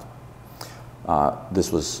beyond.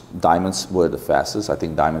 Diamonds were the fastest. I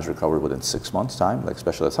think diamonds recovered within 6 months' time, like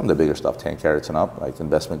especially some of the bigger stuff, 10 carats and up, like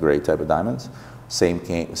investment grade type of diamonds. Same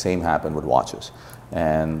happened with watches.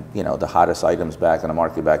 And you know, the hottest items back in the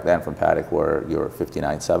market back then from Patek were your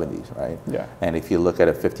 5970s, right? Yeah. And if you look at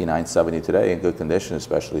a 5970 today in good condition,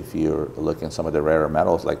 especially if you're looking at some of the rarer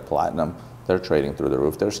metals like platinum, They're trading through the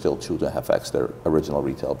roof. They're still 2.5x their original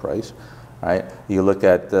retail price, right? You look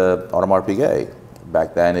at the Audemars Piguet.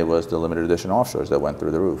 Back then, it was the limited edition offshores that went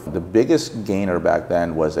through the roof. The biggest gainer back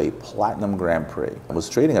then was a Platinum Grand Prix. It was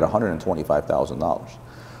trading at $125,000.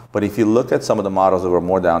 But if you look at some of the models that were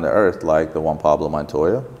more down to earth, like the 𝗿𝗏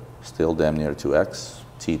Montoya, still damn near 2x.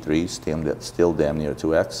 T3, still damn near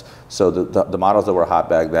 2x. So the models that were hot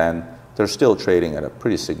back then, they're still trading at a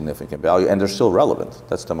pretty significant value, and they're still relevant.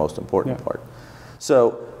 That's the most important part.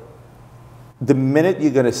 So the minute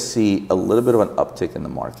you're going to see a little bit of an uptick in the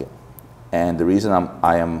market, and the reason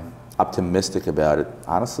I am optimistic about it,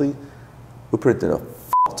 honestly, we printed a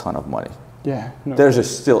ton of money. Yeah. No, there's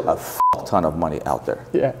just still a ton of money out there.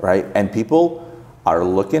 Yeah. Right? And people are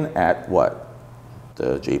looking at what?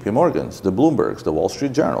 The JP Morgans, the Bloombergs, the Wall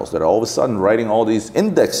Street Journals that are all of a sudden writing all these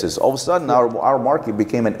indexes. All of a sudden, our market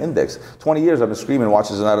became an index. 20 years I've been screaming,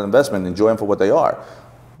 watches is not an investment, enjoy them for what they are.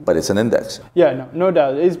 But it's an index. Yeah, no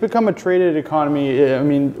doubt. It's become a traded economy. I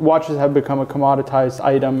mean, watches have become a commoditized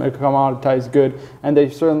item, a commoditized good, and they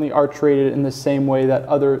certainly are traded in the same way that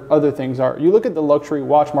other things are. You look at the luxury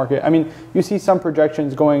watch market. I mean, you see some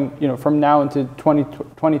projections going, from now into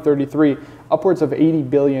 2033, upwards of $80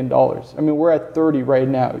 billion. I mean, we're at 30 right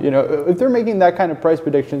now. If they're making that kind of price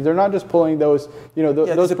predictions, they're not just pulling those,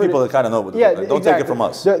 those are people that kind of know what they're doing. Don't take it from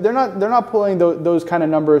us. They're not pulling those kind of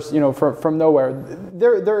numbers, from nowhere.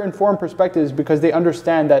 They're informed perspectives because they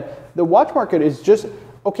understand that the watch market is just,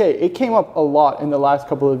 okay, it came up a lot in the last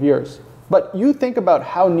couple of years. But you think about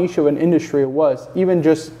how niche of an industry it was, even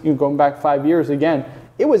just going back 5 years again,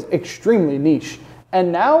 it was extremely niche.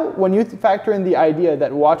 And now, when you factor in the idea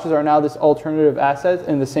that watches are now this alternative asset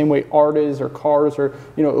in the same way art is, or cars, or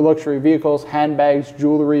luxury vehicles, handbags,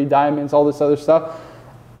 jewelry, diamonds, all this other stuff,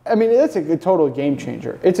 I mean, it's a total game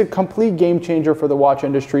changer. It's a complete game changer for the watch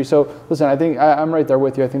industry. So, listen, I think I'm right there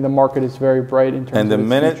with you. I think the market is very bright in terms of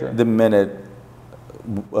its future.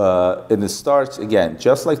 And it starts, again,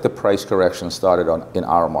 just like the price correction started in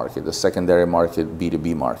our market, the secondary market,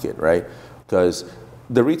 B2B market, right? Because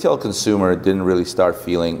the retail consumer didn't really start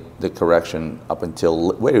feeling the correction up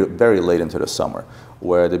until very late into the summer,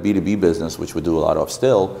 where the B2B business, which we do a lot of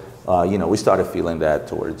still, we started feeling that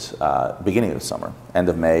towards beginning of the summer, end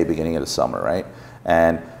of May, beginning of the summer, right?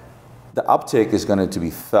 And the uptick is going to be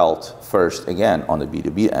felt first, again, on the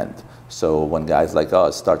B2B end. So when guys like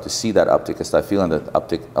us start to see that uptick and start feeling that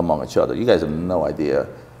uptick among each other, you guys have no idea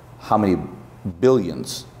how many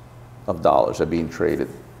billions of dollars are being traded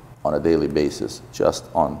on a daily basis just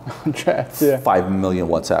on 5 million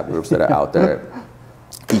WhatsApp groups that are out there.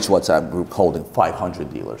 Each WhatsApp group holding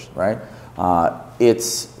 500 dealers, right?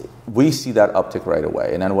 We see that uptick right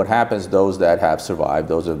away. And then what happens, those that have survived,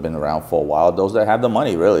 those that have been around for a while, those that have the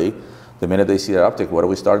money really, the minute they see that uptick, what do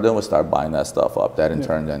we start doing? We start buying that stuff up. That in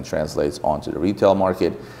turn then translates onto the retail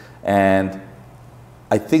market. And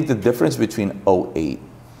I think the difference between 2008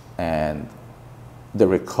 and the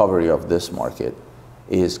recovery of this market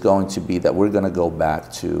is going to be that we're going to go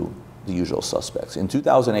back to the usual suspects. In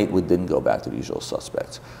 2008, we didn't go back to the usual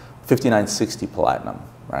suspects. 5960 Platinum,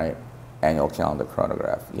 right? Annual calendar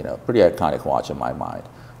chronograph, pretty iconic watch in my mind.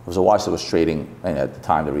 It was a watch that was trading, and at the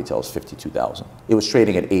time the retail was 52,000. It was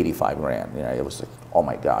trading at 85 grand. It was like, oh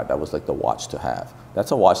my God, that was like the watch to have.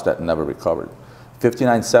 That's a watch that never recovered.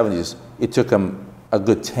 5970s, it took them a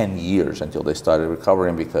good 10 years until they started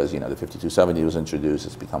recovering because, the 5270 was introduced,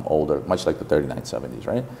 it's become older, much like the 3970s,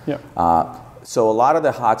 right? Yeah. So a lot of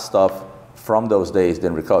the hot stuff from those days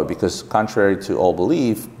didn't recover because contrary to all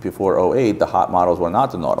belief, before 2008, the hot models were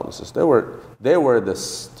not the Nautiluses. They were the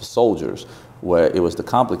soldiers, where it was the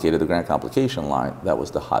grand complication line that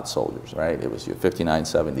was the hot soldiers, right? It was your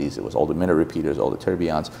 5970s, it was all the minute repeaters, all the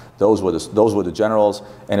tourbillons. Those were the generals,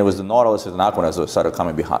 and it was the Nautiluses and Aquanauts that started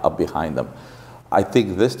coming up behind them. I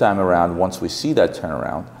think this time around, once we see that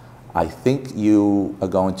turnaround, I think you are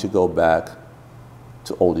going to go back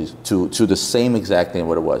to all these, to the same exact thing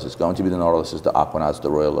what it was. It's going to be the Nautiluses, the Aquanauts,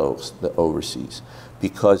 the Royal Oaks, the Overseas,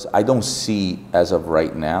 because I don't see, as of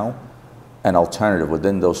right now, an alternative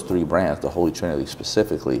within those three brands, the Holy Trinity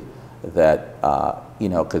specifically, that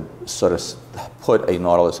could sort of put a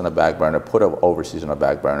Nautilus on a back burner, put an Overseas on a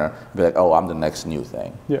back burner, and be like, oh, I'm the next new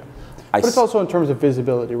thing. Yeah. But it's also in terms of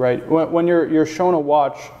visibility, right? When you're shown a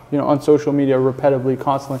watch, on social media repetitively,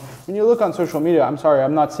 constantly. When you look on social media, I'm sorry,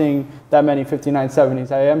 I'm not seeing that many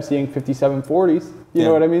 5970s. I am seeing 5740s. You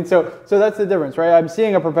know what I mean? So that's the difference, right? I'm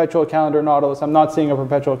seeing a perpetual calendar Nautilus. I'm not seeing a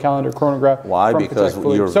perpetual calendar chronograph. Why? Because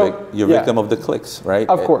you're victim of the clicks, right?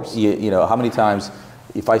 Of course. How many times,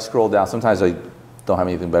 if I scroll down, sometimes I don't have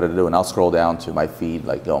anything better to do, and I'll scroll down to my feed,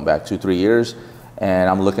 like going back 2-3 years, and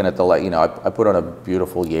I'm looking at the light, you know, I put on a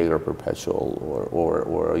beautiful Jaeger Perpetual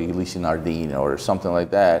or a Ulysse Nardine or something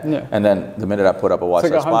like that, and then the minute I put up a watch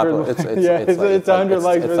that's popular, it's 100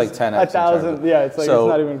 likes, it's like 10x, 1,000, yeah, it's like it's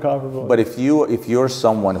not even comparable. But if you're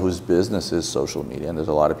someone whose business is social media, and there's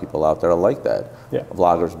a lot of people out there like that,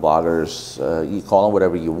 vloggers, bloggers, you call them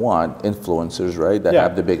whatever you want, influencers, right? That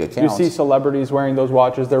have the big accounts. You see celebrities wearing those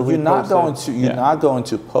watches, they're you're not going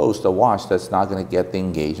to post a watch that's not going to get the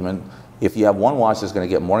engagement. If you have one watch that's going to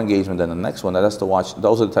get more engagement than the next one, that's the watch.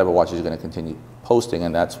 Those are the type of watches you're going to continue posting,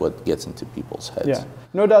 and that's what gets into people's heads. Yeah,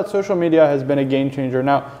 no doubt social media has been a game changer.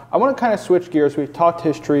 Now, I want to kind of switch gears. We've talked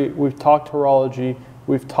history, we've talked horology,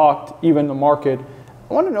 we've talked even the market.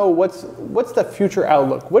 I want to know what's the future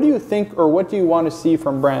outlook? What do you think, or what do you want to see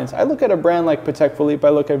from brands? I look at a brand like Patek Philippe,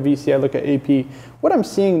 I look at VC, I look at AP. What I'm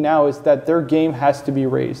seeing now is that their game has to be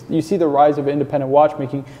raised. You see the rise of independent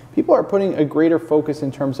watchmaking. People are putting a greater focus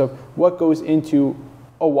in terms of what goes into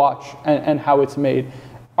a watch and how it's made.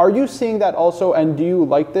 Are you seeing that also, and do you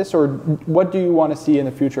like this, or what do you want to see in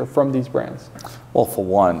the future from these brands? Well, for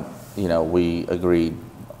one, you know, we agreed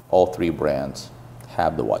all three brands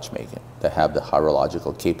have the watchmaking. They have the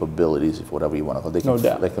horological capabilities, if whatever you want to call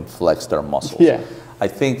it. They can flex their muscles. Yeah. I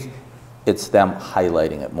think it's them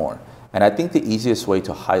highlighting it more. And I think the easiest way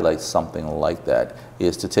to highlight something like that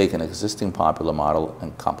is to take an existing popular model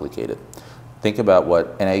and complicate it. Think about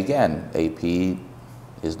what, and again, AP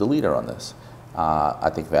is the leader on this.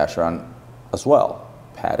 I think Vacheron as well.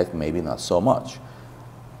 Patek, maybe not so much.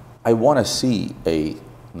 I want to see a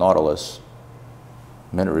Nautilus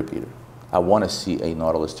minute repeater. I want to see a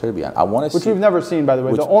Nautilus tourbillon. I want to Which we've never seen, by the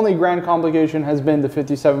way. The only grand complication has been the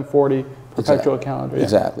 5740 perpetual calendar. Yeah.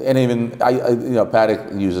 Exactly. And even, you know,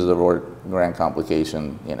 Patek uses the word grand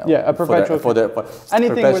complication, you know. Yeah, a perpetual.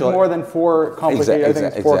 Anything with more than 4 complications, I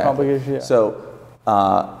think it's 4 complications. Yeah. So,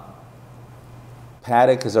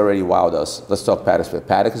 Patek has already wowed us. Let's talk Patek.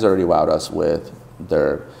 Patek has already wowed us with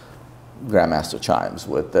their Grandmaster chimes,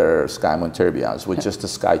 with their Sky Moon tourbillons, with just the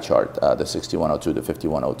Sky chart, the 6102, the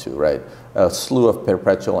 5102, right? A slew of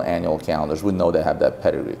perpetual annual calendars. We know they have that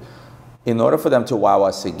pedigree. In order for them to wow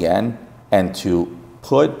us again and to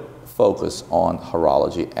put focus on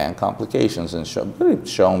horology and complications and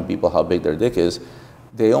showing people how big their dick is,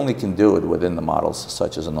 they only can do it within the models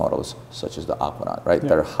such as the Nautilus, such as the Aquanaut, right? Yeah.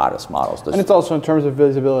 They're hottest models. And it's also in terms of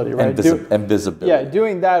visibility, right? And visibility. Yeah,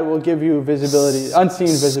 doing that will give you visibility, unseen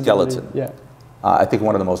visibility. Skeleton. Yeah. I think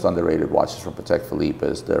one of the most underrated watches from Patek Philippe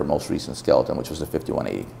is their most recent skeleton, which was the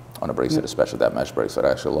 5180 on a bracelet, especially that mesh bracelet.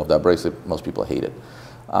 I actually love that bracelet. Most people hate it.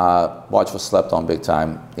 Watch was slept on big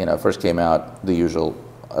time. You know, first came out the usual,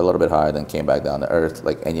 a little bit higher, then came back down to earth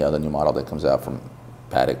like any other new model that comes out from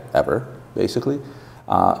Patek ever, basically.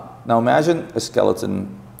 Now imagine a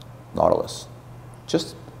skeleton Nautilus,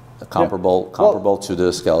 just comparable to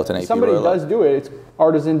the skeleton AP. Somebody does do it. It's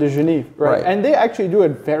Artisan de Genève, right? And they actually do it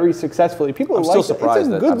very successfully. People like it. It's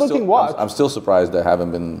a good-looking watch. I'm still surprised they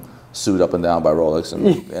haven't been sued up and down by Rolex and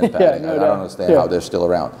Patek. I don't understand how they're still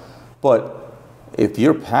around. But if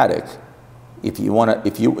you're Patek, if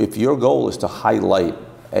your goal is to highlight,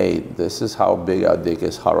 hey, this is how big our dick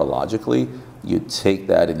is horologically, you take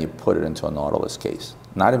that and you put it into a Nautilus case.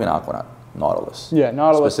 Not even Aquanaut, Nautilus. Yeah,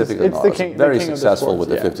 Nautilus. Specifically it's Nautilus. The king, very the king successful of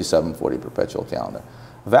the sports, with the 5740 perpetual calendar.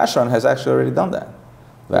 Vacheron has actually already done that.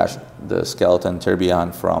 The skeleton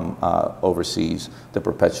tourbillon from overseas, the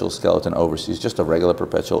perpetual skeleton overseas, just a regular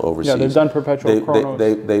perpetual overseas. Yeah, they've done perpetual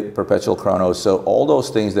chronos. They perpetual chronos. So all those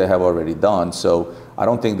things they have already done. So I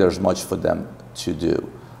don't think there's much for them to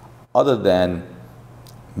do, other than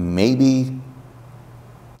maybe.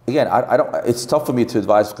 Again, I don't. It's tough for me to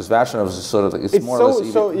advise because Vacheron was sort of like it's more or less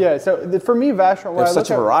even. So for me, Vacheron. There's such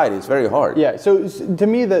a variety. It's very hard. Yeah. So to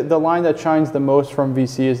me, the line that shines the most from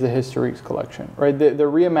VC is the Historiques collection, right? The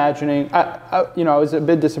reimagining. I was a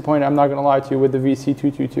bit disappointed. I'm not going to lie to you with the VC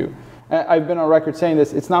 222. I've been on record saying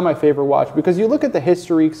this. It's not my favorite watch because you look at the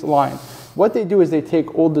Historiques line. What they do is they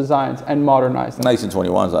take old designs and modernize them.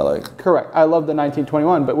 1921s I like. Correct. I love the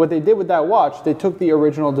 1921, but what they did with that watch, they took the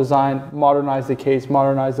original design, modernized the case,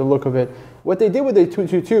 modernized the look of it. What they did with the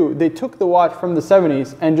 222, they took the watch from the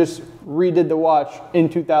 70s and just redid the watch in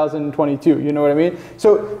 2022. You know what I mean?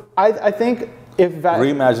 So I think if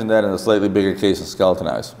reimagine that in a slightly bigger case and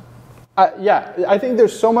skeletonized. Yeah, I think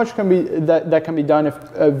there's so much that can be done if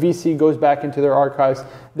VC goes back into their archives.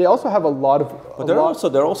 They also have a lot of. But they're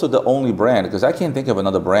also the only brand, because I can't think of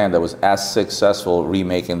another brand that was as successful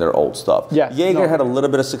remaking their old stuff. Yeah, Jaeger had a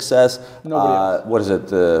little bit of success. What is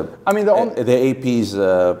it? I mean, the AP's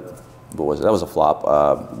what was it? That was a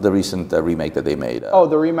flop. The recent remake that they made. Oh,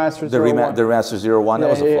 the remaster 01. The remaster 01. That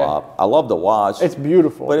was a flop. I love the watch. It's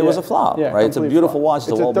beautiful, but it was a flop, right? It's a beautiful watch.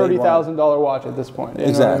 It's a $30,000 watch at this point.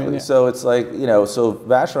 Exactly. I mean? So it's like, so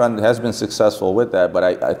Vacheron has been successful with that, but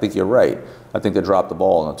I think you're right. I think they dropped the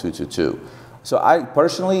ball on the 222. So I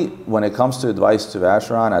personally, when it comes to advice to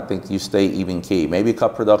Vacheron, I think you stay even key. Maybe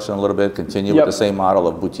cut production a little bit, continue with the same model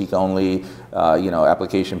of boutique only,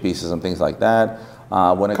 application pieces and things like that.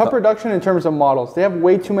 Cut production in terms of models. They have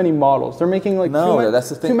way too many models. They're making like that's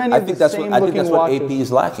the thing. I think that's what AP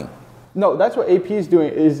is lacking. No, that's what AP is doing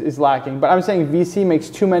is lacking. But I'm saying VC makes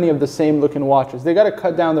too many of the same looking watches. They got to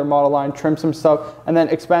cut down their model line, trim some stuff, and then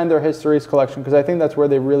expand their histories collection, because I think that's where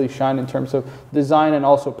they really shine in terms of design and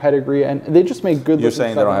also pedigree. And they just make good. You're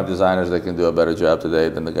saying they don't have designers that can do a better job today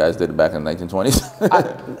than the guys did back in the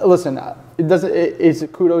 1920s? Listen, it doesn't. It's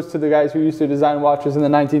kudos to the guys who used to design watches in the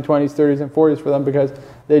 1920s, 30s, and 40s for them, because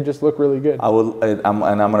they just look really good. I'm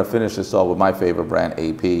going to finish this off with my favorite brand,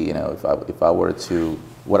 AP. If I were to.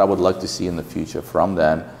 What I would like to see in the future from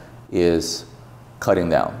them is cutting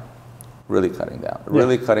down, really cutting down,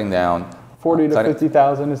 really cutting down. 40 to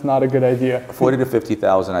 50,000 is not a good idea. 40 to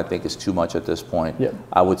 50,000, I think, is too much at this point. Yep.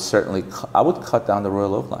 I would cut down the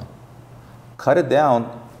Royal Oak line. Cut it down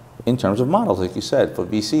in terms of models, like you said, for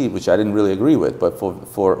VC, which I didn't really agree with, but for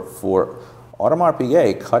Audemars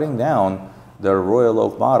Piguet, cutting down the Royal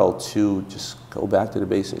Oak model to just go back to the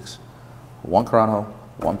basics. One chrono,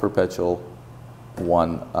 one perpetual,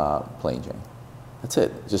 one plain Jane. That's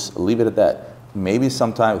it. Just leave it at that. Maybe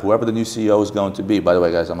sometime, whoever the new CEO is going to be, by the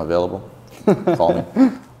way, guys, I'm available. Call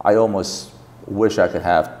me. I almost wish I could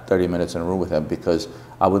have 30 minutes in a room with him, because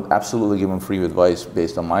I would absolutely give him free advice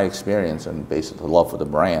based on my experience and based on the love for the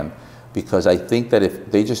brand, because I think that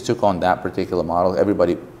if they just took on that particular model,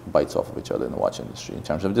 everybody bites off of each other in the watch industry in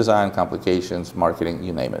terms of design, complications, marketing,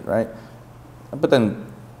 you name it, right? But then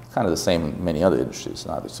kind of the same in many other industries,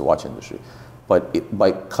 not just the watch industry. But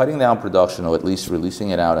by cutting down production, or at least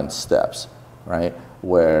releasing it out in steps, right?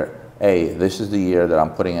 Where, hey, this is the year that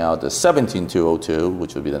I'm putting out the 17202,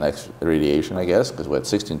 which would be the next radiation, I guess, because we're at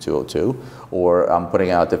 16202. Or I'm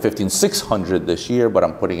putting out the 15600 this year, but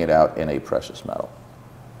I'm putting it out in a precious metal.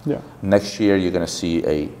 Yeah. Next year, you're going to see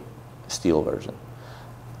a steel version.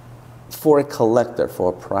 For a collector,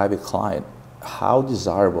 for a private client, how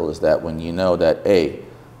desirable is that when you know that, hey,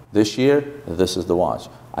 this year, this is the watch.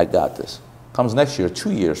 I got this. Comes next year,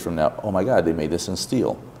 2 years from now, oh my God, they made this in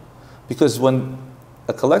steel. Because when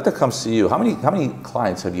a collector comes to you, how many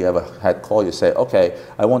clients have you ever had call you say, okay,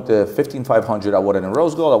 I want the 15500, I want it in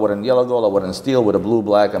rose gold, I want it in yellow gold, I want it in steel with a blue,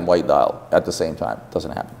 black, and white dial at the same time?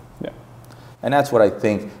 Doesn't happen. Yeah. And that's what I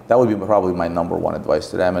think, that would be probably my #1 advice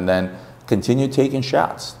to them. And then continue taking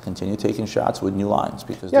shots. Continue taking shots with new lines.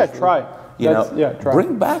 Because try. Try.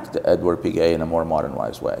 Bring back the 𝗙𝗵𝗲 Piguet in a more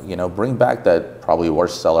modernized way. Bring back that probably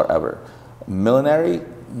worst seller ever. Millenary,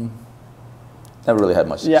 never really had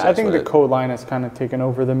much success. Yeah, I think the code line has kind of taken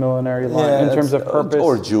over the millenary line in terms of purpose.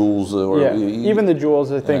 Or jewels. Even the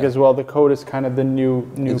jewels, I think, as well. The code is kind of the new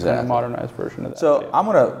kind of modernized version of that. So I'm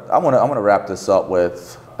gonna wrap this up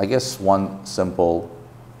with, I guess, one simple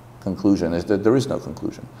conclusion is that there is no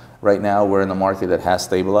conclusion. Right now, we're in a market that has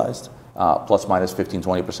stabilized. Plus minus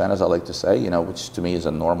 15–20%, as I like to say, which to me is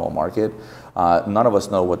a normal market. None of us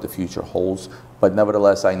know what the future holds, but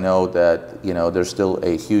nevertheless, I know that there's still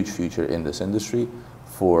a huge future in this industry,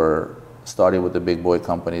 for starting with the big boy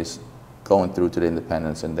companies, going through to the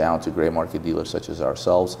independents and down to gray market dealers such as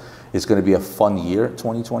ourselves. It's going to be a fun year,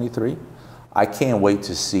 2023. I can't wait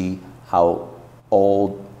to see how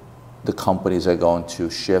all the companies are going to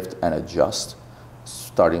shift and adjust,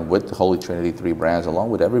 starting with the Holy Trinity 3 brands, along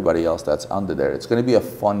with everybody else that's under there. It's going to be a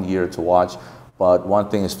fun year to watch, but one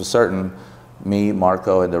thing is for certain, me,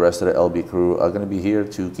 Marco, and the rest of the LB crew are going to be here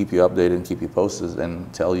to keep you updated and keep you posted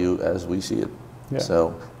and tell you as we see it. Yeah.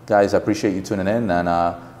 So, guys, I appreciate you tuning in,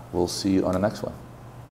 and we'll see you on the next one.